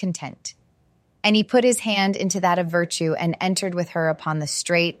or discontent." And he put his hand into that of Virtue and entered with her upon the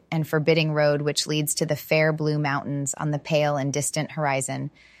straight and forbidding road which leads to the fair blue mountains on the pale and distant horizon.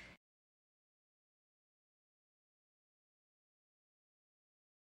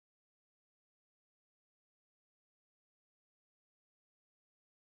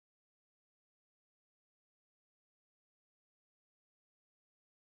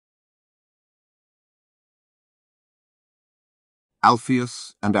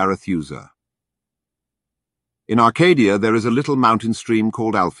 Alpheus and Arethusa. In Arcadia there is a little mountain stream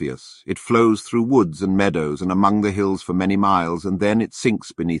called Alpheus. It flows through woods and meadows and among the hills for many miles, and then it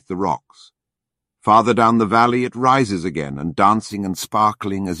sinks beneath the rocks. Farther down the valley it rises again, and dancing and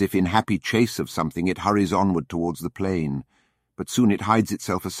sparkling as if in happy chase of something, it hurries onward towards the plain. But soon it hides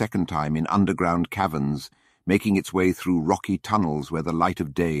itself a second time in underground caverns, making its way through rocky tunnels where the light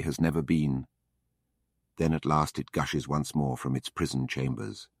of day has never been. Then at last it gushes once more from its prison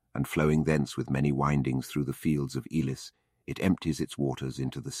chambers, and flowing thence with many windings through the fields of Elis, it empties its waters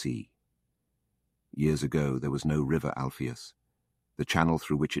into the sea. Years ago there was no river Alpheus. The channel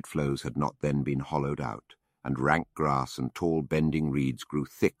through which it flows had not then been hollowed out, and rank grass and tall bending reeds grew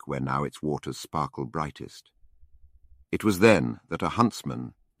thick where now its waters sparkle brightest. It was then that a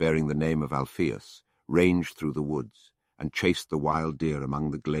huntsman, bearing the name of Alpheus, ranged through the woods, and chased the wild deer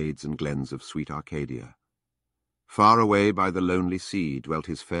among the glades and glens of sweet Arcadia. Far away by the lonely sea dwelt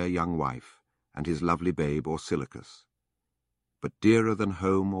his fair young wife, and his lovely babe Orsilochus. But dearer than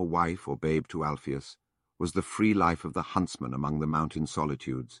home or wife or babe to Alpheus was the free life of the huntsman among the mountain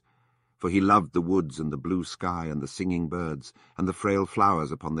solitudes, for he loved the woods and the blue sky and the singing birds and the frail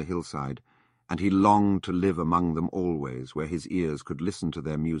flowers upon the hillside, and he longed to live among them always, where his ears could listen to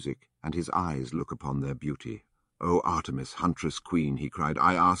their music and his eyes look upon their beauty. "O Artemis, huntress queen," he cried,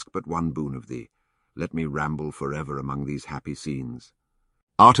 "I ask but one boon of thee. Let me ramble forever among these happy scenes."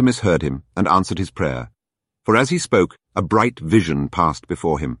 Artemis heard him and answered his prayer, for as he spoke, a bright vision passed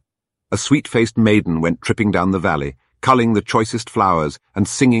before him. A sweet-faced maiden went tripping down the valley, culling the choicest flowers and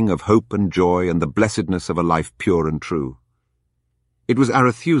singing of hope and joy and the blessedness of a life pure and true. It was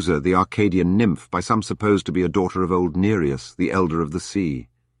Arethusa, the Arcadian nymph, by some supposed to be a daughter of old Nereus, the elder of the sea.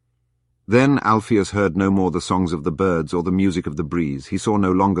 Then Alpheus heard no more the songs of the birds or the music of the breeze. He saw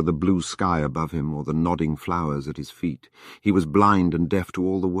no longer the blue sky above him or the nodding flowers at his feet. He was blind and deaf to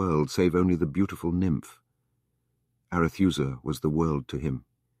all the world, save only the beautiful nymph. Arethusa was the world to him.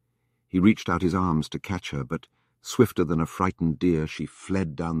 He reached out his arms to catch her, but swifter than a frightened deer she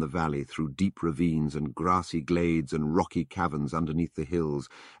fled down the valley through deep ravines and grassy glades and rocky caverns underneath the hills,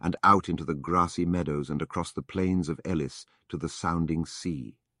 and out into the grassy meadows and across the plains of Elis to the sounding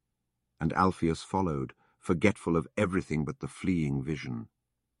sea. And Alpheus followed, forgetful of everything but the fleeing vision.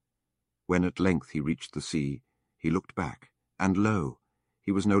 When at length he reached the sea, he looked back, and lo,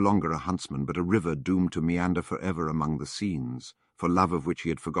 he was no longer a huntsman, but a river doomed to meander forever among the scenes, for love of which he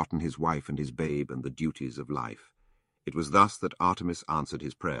had forgotten his wife and his babe and the duties of life. It was thus that Artemis answered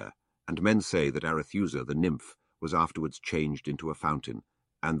his prayer, and men say that Arethusa, the nymph, was afterwards changed into a fountain,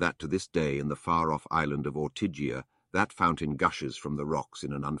 and that to this day in the far-off island of Ortygia that fountain gushes from the rocks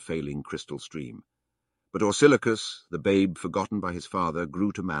in an unfailing crystal stream. But Orsilochus, the babe forgotten by his father,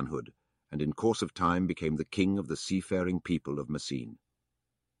 grew to manhood, and in course of time became the king of the seafaring people of Messene.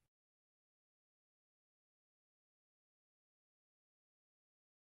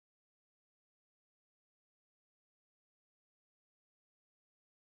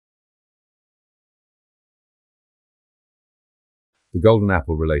 The Golden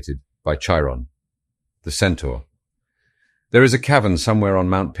Apple Related by Chiron. The Centaur. There is a cavern somewhere on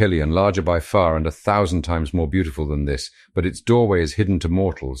Mount Pelion, larger by far and 1,000 times more beautiful than this, but its doorway is hidden to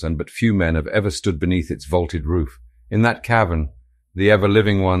mortals, and but few men have ever stood beneath its vaulted roof. In that cavern, the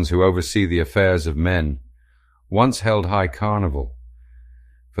ever-living ones who oversee the affairs of men once held high carnival,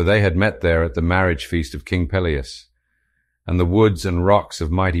 for they had met there at the marriage feast of King Peleus, and the woods and rocks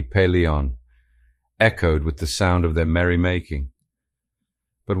of mighty Pelion echoed with the sound of their merry-making.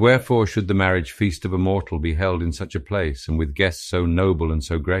 But wherefore should the marriage feast of a mortal be held in such a place, and with guests so noble and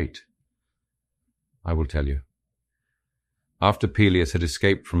so great? I will tell you. After Peleus had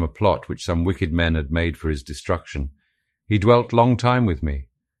escaped from a plot which some wicked men had made for his destruction, he dwelt long time with me,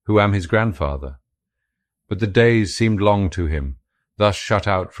 who am his grandfather. But the days seemed long to him, thus shut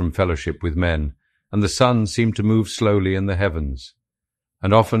out from fellowship with men, and the sun seemed to move slowly in the heavens.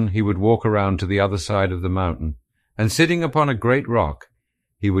 And often he would walk around to the other side of the mountain, and sitting upon a great rock,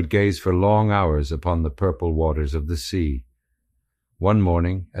 he would gaze for long hours upon the purple waters of the sea. One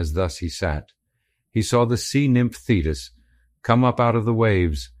morning, as thus he sat, he saw the sea-nymph Thetis come up out of the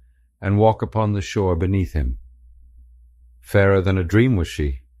waves and walk upon the shore beneath him. Fairer than a dream was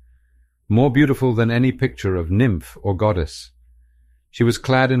she, more beautiful than any picture of nymph or goddess. She was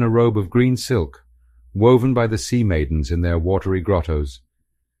clad in a robe of green silk, woven by the sea maidens in their watery grottos,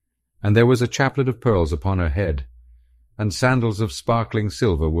 and there was a chaplet of pearls upon her head, and sandals of sparkling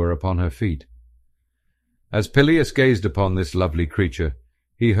silver were upon her feet. As Peleus gazed upon this lovely creature,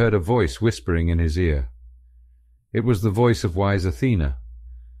 he heard a voice whispering in his ear. It was the voice of wise Athena.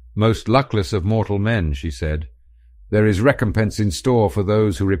 "Most luckless of mortal men," she said, "there is recompense in store for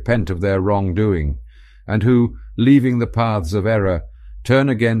those who repent of their wrongdoing, and who, leaving the paths of error, turn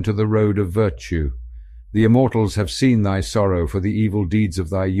again to the road of virtue. The immortals have seen thy sorrow for the evil deeds of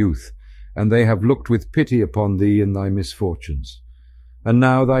thy youth, and they have looked with pity upon thee in thy misfortunes. And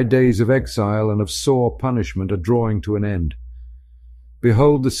now thy days of exile and of sore punishment are drawing to an end.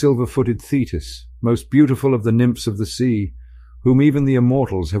 Behold the silver-footed Thetis, most beautiful of the nymphs of the sea, whom even the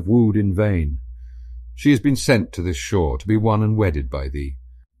immortals have wooed in vain. She has been sent to this shore to be won and wedded by thee."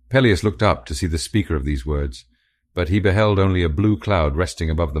 Peleus looked up to see the speaker of these words, but he beheld only a blue cloud resting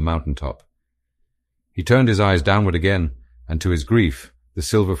above the mountain top. He turned his eyes downward again, and to his grief the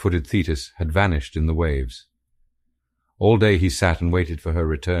silver-footed Thetis had vanished in the waves. All day he sat and waited for her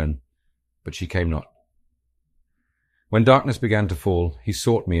return, but she came not. When darkness began to fall, he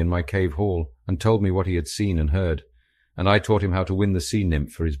sought me in my cave hall, and told me what he had seen and heard, and I taught him how to win the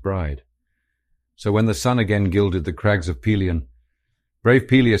sea-nymph for his bride. So when the sun again gilded the crags of Pelion, brave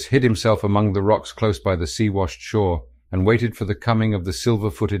Peleus hid himself among the rocks close by the sea-washed shore, and waited for the coming of the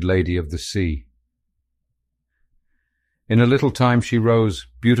silver-footed lady of the sea. In a little time she rose,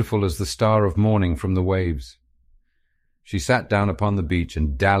 beautiful as the star of morning from the waves. She sat down upon the beach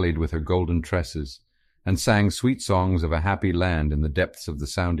and dallied with her golden tresses, and sang sweet songs of a happy land in the depths of the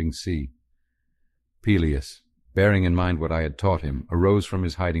sounding sea. Peleus, bearing in mind what I had taught him, arose from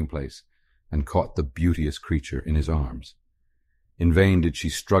his hiding-place and caught the beauteous creature in his arms. In vain did she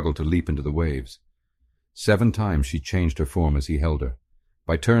struggle to leap into the waves. 7 times she changed her form as he held her.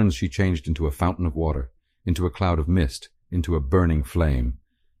 By turns she changed into a fountain of water, into a cloud of mist, into a burning flame,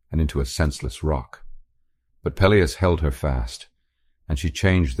 and into a senseless rock. But Peleus held her fast, and she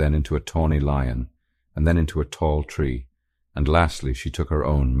changed then into a tawny lion, and then into a tall tree, and lastly she took her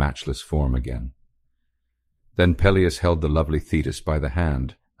own matchless form again. Then Peleus held the lovely Thetis by the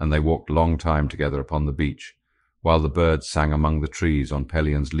hand, and they walked long time together upon the beach, while the birds sang among the trees on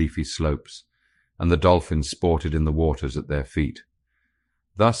Pelion's leafy slopes, and the dolphins sported in the waters at their feet.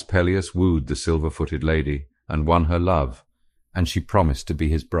 Thus Peleus wooed the silver-footed lady, and won her love, and she promised to be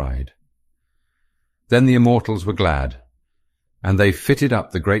his bride. Then the immortals were glad, and they fitted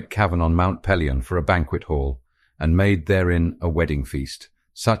up the great cavern on Mount Pelion for a banquet hall, and made therein a wedding feast,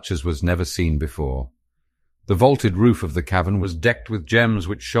 such as was never seen before. The vaulted roof of the cavern was decked with gems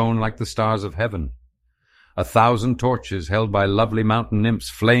which shone like the stars of heaven. 1,000 torches held by lovely mountain nymphs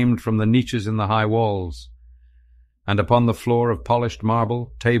flamed from the niches in the high walls, and upon the floor of polished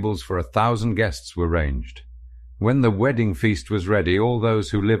marble tables for 1,000 guests were ranged. When the wedding feast was ready, all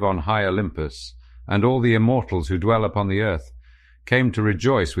those who live on high Olympus, and all the immortals who dwell upon the earth, came to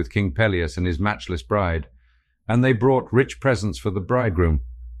rejoice with King Peleus and his matchless bride, and they brought rich presents for the bridegroom,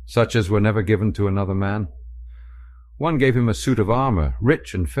 such as were never given to another man. One gave him a suit of armor,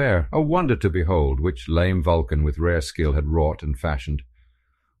 rich and fair, a wonder to behold, which lame Vulcan with rare skill had wrought and fashioned.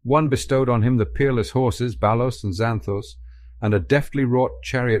 One bestowed on him the peerless horses, Balos and Xanthos, and a deftly wrought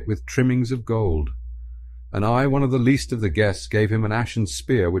chariot with trimmings of gold. And I, one of the least of the guests, gave him an ashen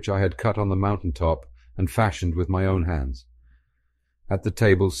spear which I had cut on the mountain top and fashioned with my own hands. At the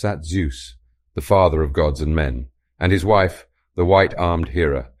table sat Zeus, the father of gods and men, and his wife, the white-armed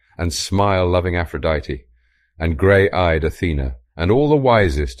Hera, and smile-loving Aphrodite, and grey-eyed Athena, and all the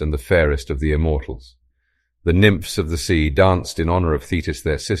wisest and the fairest of the immortals. The nymphs of the sea danced in honor of Thetis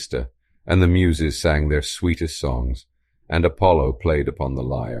their sister, and the muses sang their sweetest songs, and Apollo played upon the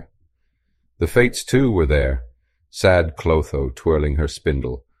lyre. The Fates too were there, sad Clotho twirling her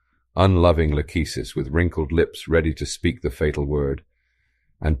spindle, unloving Lachesis with wrinkled lips ready to speak the fatal word,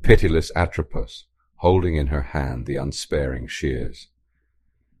 and pitiless Atropos holding in her hand the unsparing shears.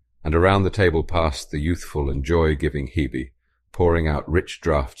 And around the table passed the youthful and joy-giving Hebe, pouring out rich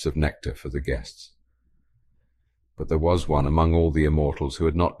draughts of nectar for the guests. But there was one among all the immortals who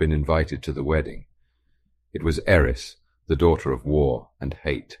had not been invited to the wedding. It was Eris, the daughter of war and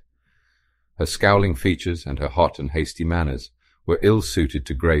hate. Her scowling features and her hot and hasty manners were ill-suited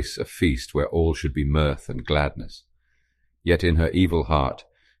to grace a feast where all should be mirth and gladness. Yet in her evil heart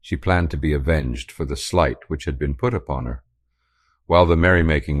she planned to be avenged for the slight which had been put upon her. While the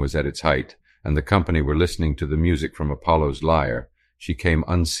merrymaking was at its height, and the company were listening to the music from Apollo's lyre, she came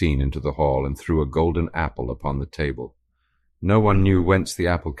unseen into the hall and threw a golden apple upon the table. No one knew whence the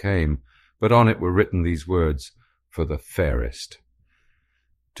apple came, but on it were written these words, "For the fairest."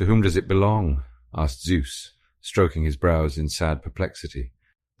 "To whom does it belong?" asked Zeus, stroking his brows in sad perplexity.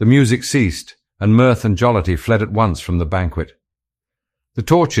 The music ceased, and mirth and jollity fled at once from the banquet. The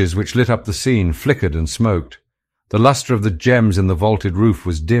torches which lit up the scene flickered and smoked. The lustre of the gems in the vaulted roof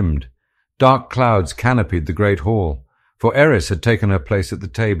was dimmed. Dark clouds canopied the great hall, for Eris had taken her place at the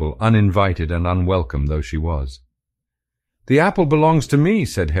table, uninvited and unwelcome though she was. "The apple belongs to me,"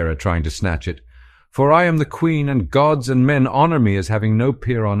 said Hera, trying to snatch it, "for I am the queen, and gods and men honor me as having no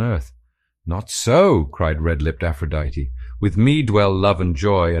peer on earth." "Not so," cried red-lipped Aphrodite. "With me dwell love and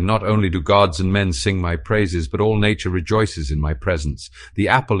joy, and not only do gods and men sing my praises, but all nature rejoices in my presence. The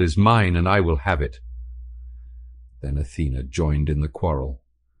apple is mine, and I will have it." Then Athena joined in the quarrel.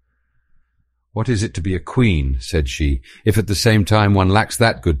 "What is it to be a queen," said she, "if at the same time one lacks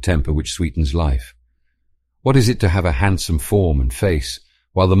that good temper which sweetens life? What is it to have a handsome form and face,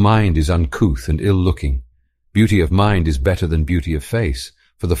 while the mind is uncouth and ill-looking? Beauty of mind is better than beauty of face,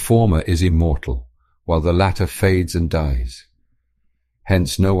 for the former is immortal, while the latter fades and dies.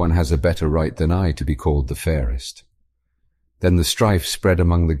 Hence no one has a better right than I to be called the fairest. Then the strife spread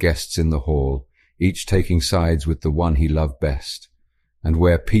among the guests in the hall, each taking sides with the one he loved best, and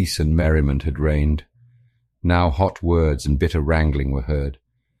where peace and merriment had reigned, now hot words and bitter wrangling were heard.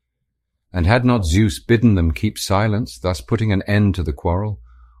 And had not Zeus bidden them keep silence, thus putting an end to the quarrel,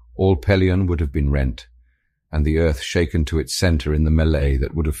 all Pelion would have been rent, and the earth shaken to its centre in the melee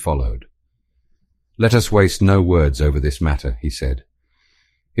that would have followed. Let us waste no words over this matter, he said.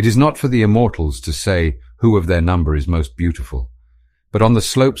 It is not for the immortals to say who of their number is most beautiful, but on the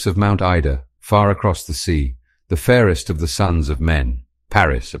slopes of Mount Ida, far across the sea, the fairest of the sons of men,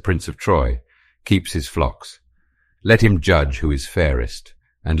 Paris, a prince of Troy, keeps his flocks. Let him judge who is fairest,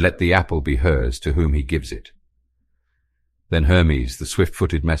 and let the apple be hers to whom he gives it. Then Hermes, the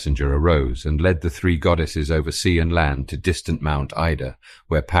swift-footed messenger, arose and led the three goddesses over sea and land to distant Mount Ida,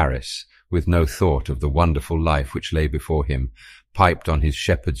 where Paris, with no thought of the wonderful life which lay before him, piped on his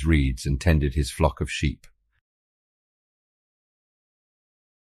shepherd's reeds and tended his flock of sheep.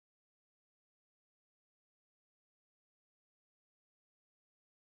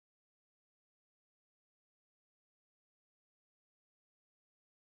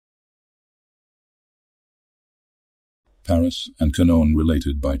 Paris and Canon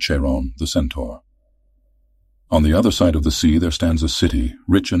related by Charon the centaur. On the other side of the sea there stands a city,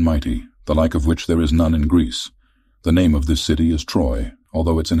 rich and mighty, the like of which there is none in Greece. The name of this city is Troy,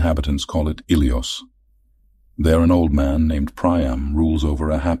 although its inhabitants call it Ilios. There an old man named Priam rules over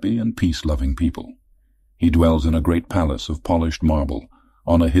a happy and peace-loving people. He dwells in a great palace of polished marble,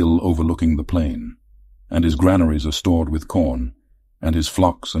 on a hill overlooking the plain, and his granaries are stored with corn, and his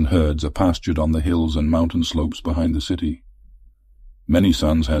flocks and herds are pastured on the hills and mountain slopes behind the city. Many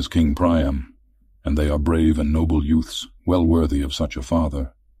sons has King Priam, and they are brave and noble youths, well worthy of such a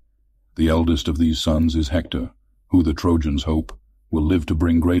father. The eldest of these sons is Hector, who the Trojans hope will live to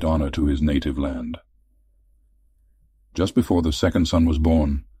bring great honor to his native land. Just before the second son was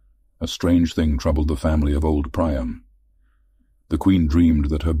born, a strange thing troubled the family of old Priam. The queen dreamed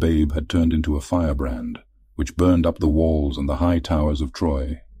that her babe had turned into a firebrand, which burned up the walls and the high towers of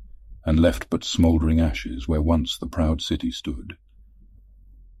Troy, and left but smouldering ashes where once the proud city stood.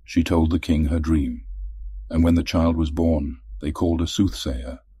 She told the king her dream, and when the child was born, they called a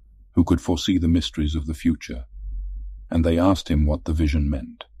soothsayer, who could foresee the mysteries of the future, and they asked him what the vision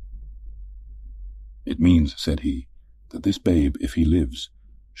meant. "It means," said he, "that this babe, if he lives,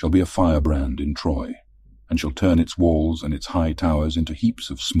 shall be a firebrand in Troy, and shall turn its walls and its high towers into heaps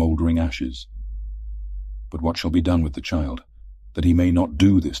of smouldering ashes. But what shall be done with the child, that he may not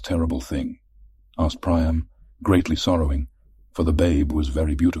do this terrible thing?" asked Priam, greatly sorrowing, for the babe was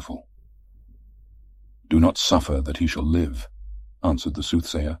very beautiful. "Do not suffer that he shall live," answered the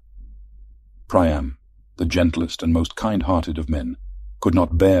soothsayer. Priam, the gentlest and most kind-hearted of men, could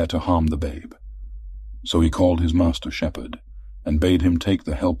not bear to harm the babe. So he called his master shepherd, and bade him take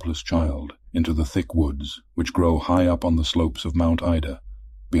the helpless child into the thick woods which grow high up on the slopes of Mount Ida,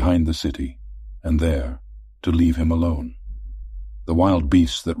 behind the city, and there to leave him alone. The wild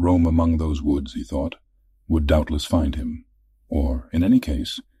beasts that roam among those woods, he thought, would doubtless find him, or, in any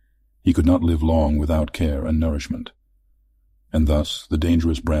case, he could not live long without care and nourishment. And thus the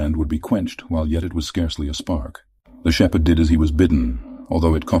dangerous brand would be quenched while yet it was scarcely a spark. The shepherd did as he was bidden,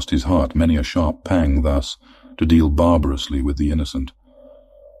 although it cost his heart many a sharp pang thus to deal barbarously with the innocent.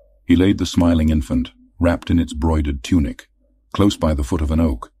 He laid the smiling infant, wrapped in its broidered tunic, close by the foot of an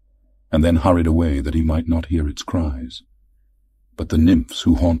oak, and then hurried away that he might not hear its cries. But the nymphs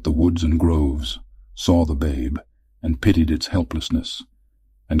who haunt the woods and groves saw the babe, and pitied its helplessness,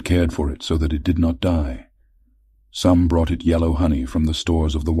 and cared for it so that it did not die. Some brought it yellow honey from the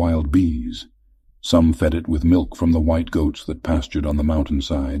stores of the wild bees, some fed it with milk from the white goats that pastured on the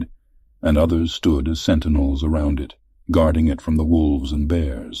mountainside, and others stood as sentinels around it, guarding it from the wolves and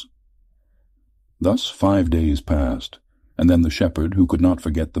bears. Thus 5 days passed, and then the shepherd, who could not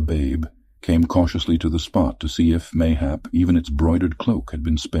forget the babe, came cautiously to the spot to see if, mayhap, even its broidered cloak had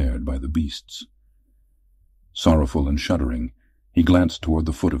been spared by the beasts. Sorrowful and shuddering, he glanced toward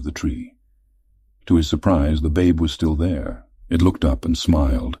the foot of the tree. To his surprise, the babe was still there. It looked up and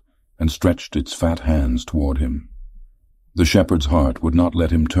smiled, and stretched its fat hands toward him. The shepherd's heart would not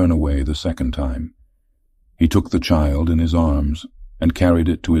let him turn away the second time. He took the child in his arms and carried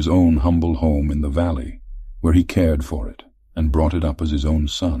it to his own humble home in the valley, where he cared for it and brought it up as his own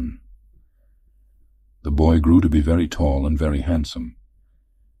son. The boy grew to be very tall and very handsome,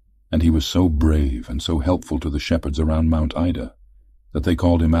 and he was so brave and so helpful to the shepherds around Mount Ida that they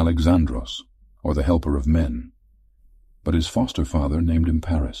called him Alexandros, or the helper of men, but his foster father named him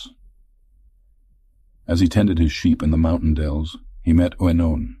Paris. As he tended his sheep in the mountain dells, he met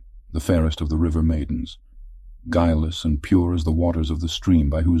Oenon, the fairest of the river maidens, guileless and pure as the waters of the stream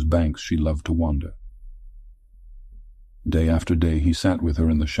by whose banks she loved to wander. Day after day he sat with her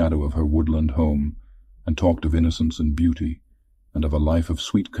in the shadow of her woodland home, and talked of innocence and beauty, and of a life of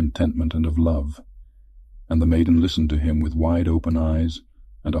sweet contentment and of love, and the maiden listened to him with wide open eyes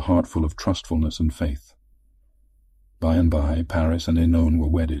and a heart full of trustfulness and faith. By and by Paris and Oenon were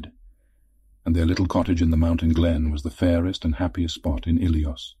wedded, and their little cottage in the mountain glen was the fairest and happiest spot in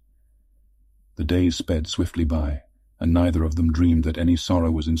Ilios. The days sped swiftly by, and neither of them dreamed that any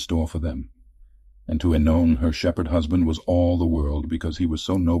sorrow was in store for them. And to Oenon, her shepherd husband, was all the world, because he was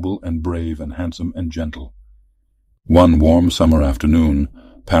so noble and brave and handsome and gentle. One warm summer afternoon,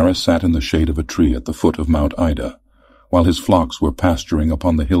 Paris sat in the shade of a tree at the foot of Mount Ida, while his flocks were pasturing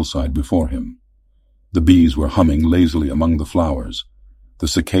upon the hillside before him. The bees were humming lazily among the flowers, the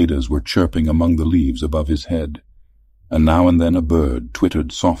cicadas were chirping among the leaves above his head, and now and then a bird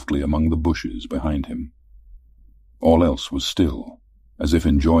twittered softly among the bushes behind him. All else was still, as if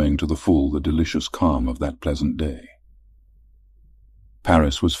enjoying to the full the delicious calm of that pleasant day.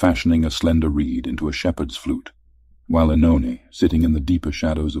 Paris was fashioning a slender reed into a shepherd's flute, while Oenone, sitting in the deeper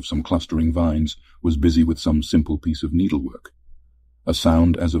shadows of some clustering vines, was busy with some simple piece of needlework. A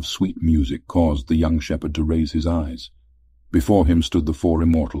sound as of sweet music caused the young shepherd to raise his eyes. Before him stood the four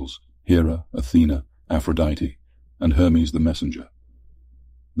immortals, Hera, Athena, Aphrodite, and Hermes the messenger.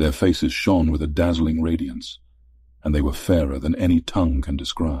 Their faces shone with a dazzling radiance, and they were fairer than any tongue can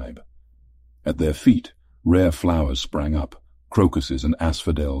describe. At their feet, rare flowers sprang up, crocuses and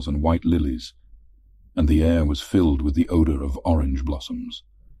asphodels and white lilies, and the air was filled with the odor of orange blossoms.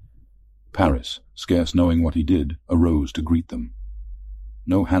 Paris, scarce knowing what he did, arose to greet them.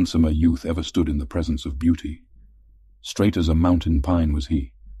 No handsomer youth ever stood in the presence of beauty. Straight as a mountain pine was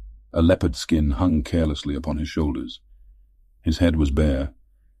he. A leopard skin hung carelessly upon his shoulders. His head was bare,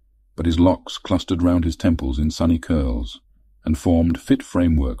 but his locks clustered round his temples in sunny curls, and formed fit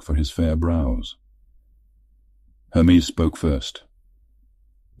framework for his fair brows. Hermes spoke first.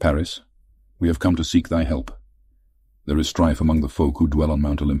 Paris, we have come to seek thy help. There is strife among the folk who dwell on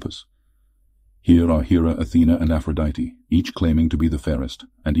Mount Olympus. Here are Hera, Athena, and Aphrodite, each claiming to be the fairest,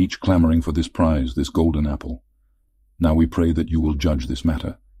 and each clamoring for this prize, this golden apple. Now we pray that you will judge this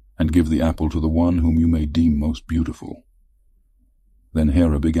matter, and give the apple to the one whom you may deem most beautiful. Then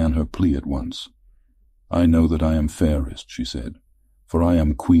Hera began her plea at once. I know that I am fairest, she said, for I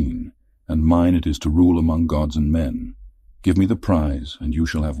am queen, and mine it is to rule among gods and men. Give me the prize, and you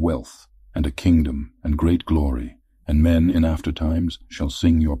shall have wealth, and a kingdom, and great glory, and men in after times shall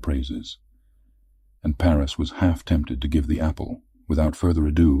sing your praises. And Paris was half tempted to give the apple, without further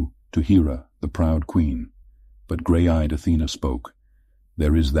ado, to Hera, the proud queen. But grey-eyed Athena spoke.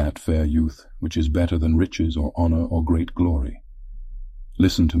 There is that, fair youth, which is better than riches or honor or great glory.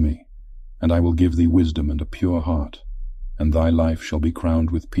 Listen to me, and I will give thee wisdom and a pure heart, and thy life shall be crowned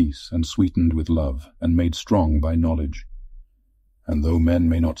with peace, and sweetened with love, and made strong by knowledge. And though men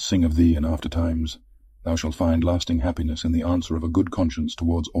may not sing of thee in after times, thou shalt find lasting happiness in the answer of a good conscience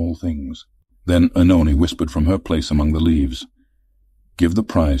towards all things. Then Oenone whispered from her place among the leaves, Give the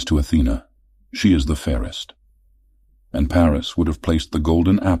prize to Athena. She is the fairest. And Paris would have placed the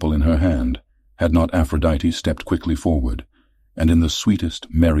golden apple in her hand, had not Aphrodite stepped quickly forward, and in the sweetest,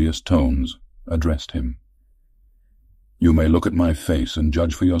 merriest tones addressed him. You may look at my face and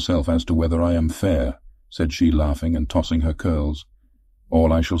judge for yourself as to whether I am fair, said she, laughing and tossing her curls.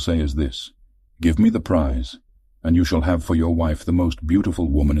 All I shall say is this, give me the prize, and you shall have for your wife the most beautiful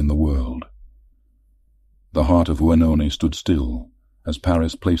woman in the world. The heart of Oenone stood still, as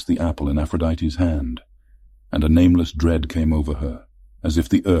Paris placed the apple in Aphrodite's hand, and a nameless dread came over her, as if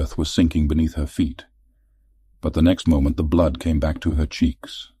the earth was sinking beneath her feet. But the next moment the blood came back to her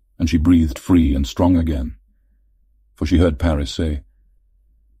cheeks, and she breathed free and strong again. For she heard Paris say,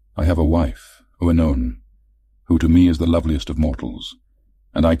 I have a wife, Oenone, who to me is the loveliest of mortals,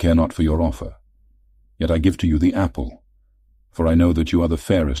 and I care not for your offer. Yet I give to you the apple, for I know that you are the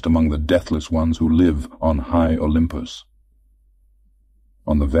fairest among the deathless ones who live on high Olympus.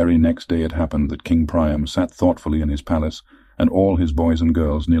 On the very next day it happened that King Priam sat thoughtfully in his palace, and all his boys and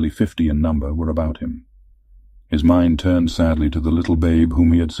girls, nearly 50 in number, were about him. His mind turned sadly to the little babe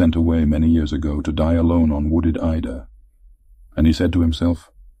whom he had sent away many years ago to die alone on wooded Ida, and he said to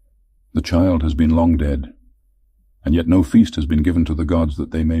himself, The child has been long dead, and yet no feast has been given to the gods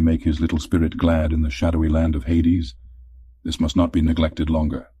that they may make his little spirit glad in the shadowy land of Hades. This must not be neglected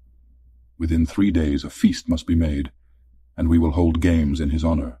longer. Within 3 days a feast must be made, and we will hold games in his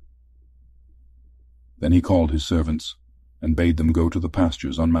honor. Then he called his servants, and bade them go to the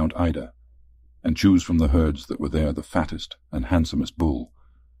pastures on Mount Ida, and choose from the herds that were there the fattest and handsomest bull,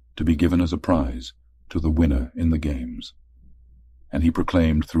 to be given as a prize to the winner in the games. And he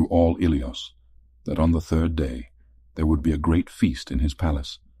proclaimed through all Ilios that on the third day there would be a great feast in his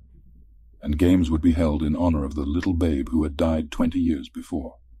palace, and games would be held in honor of the little babe who had died 20 years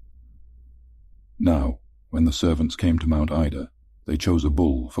before. Now, when the servants came to Mount Ida, they chose a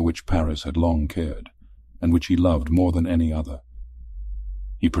bull for which Paris had long cared, and which he loved more than any other.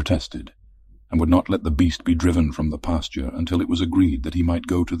 He protested, and would not let the beast be driven from the pasture until it was agreed that he might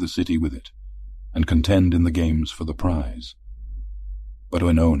go to the city with it, and contend in the games for the prize. But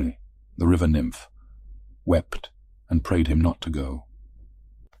Oenone, the river nymph, wept and prayed him not to go.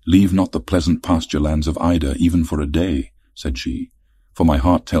 "Leave not the pleasant pasture lands of Ida even for a day," said she, "for my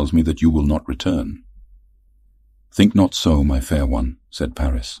heart tells me that you will not return." "Think not so, my fair one," said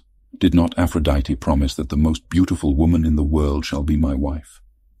Paris. "Did not Aphrodite promise that the most beautiful woman in the world shall be my wife?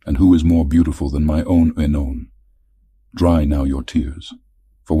 And who is more beautiful than my own Oenone? Dry now your tears,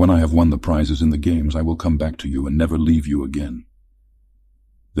 for when I have won the prizes in the games I will come back to you and never leave you again."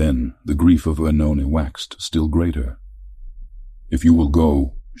 Then the grief of Oenone waxed still greater. "If you will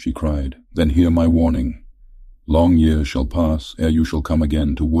go," she cried, "then hear my warning. Long years shall pass ere you shall come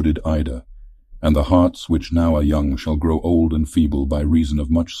again to wooded Ida, and the hearts which now are young shall grow old and feeble by reason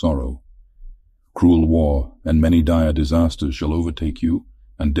of much sorrow. Cruel war and many dire disasters shall overtake you,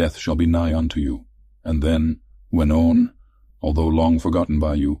 and death shall be nigh unto you, and then Oenone, although long forgotten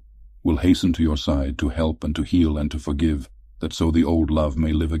by you, will hasten to your side to help and to heal and to forgive, that so the old love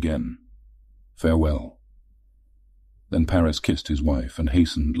may live again. Farewell." Then Paris kissed his wife and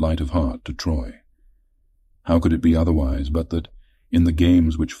hastened, light of heart, to Troy. How could it be otherwise but that, in the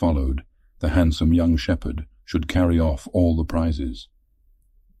games which followed, the handsome young shepherd should carry off all the prizes?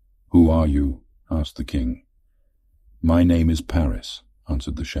 "Who are you?" asked the king. "My name is Paris,"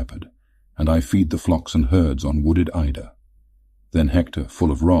 answered the shepherd, "and I feed the flocks and herds on wooded Ida." Then Hector,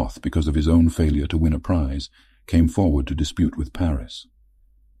 full of wrath because of his own failure to win a prize, came forward to dispute with Paris.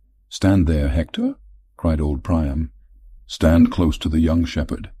 "Stand there, Hector," cried old Priam. "Stand close to the young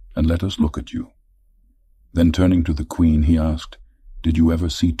shepherd, and let us look at you." Then turning to the queen, he asked, "Did you ever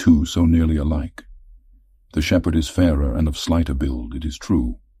see two so nearly alike? The shepherd is fairer and of slighter build, it is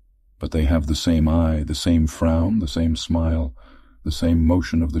true, but they have the same eye, the same frown, the same smile, the same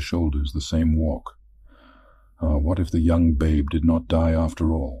motion of the shoulders, the same walk. Ah, what if the young babe did not die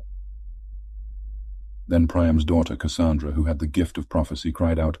after all?" Then Priam's daughter Cassandra, who had the gift of prophecy,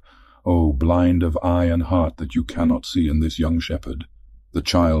 cried out, "O blind of eye and heart that you cannot see in this young shepherd, the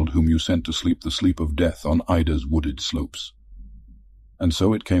child whom you sent to sleep the sleep of death on Ida's wooded slopes." And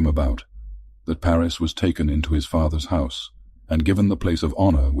so it came about that Paris was taken into his father's house, and given the place of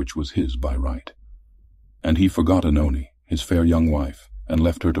honor which was his by right. And he forgot Oenone, his fair young wife, and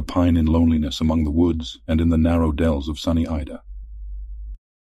left her to pine in loneliness among the woods and in the narrow dells of sunny Ida.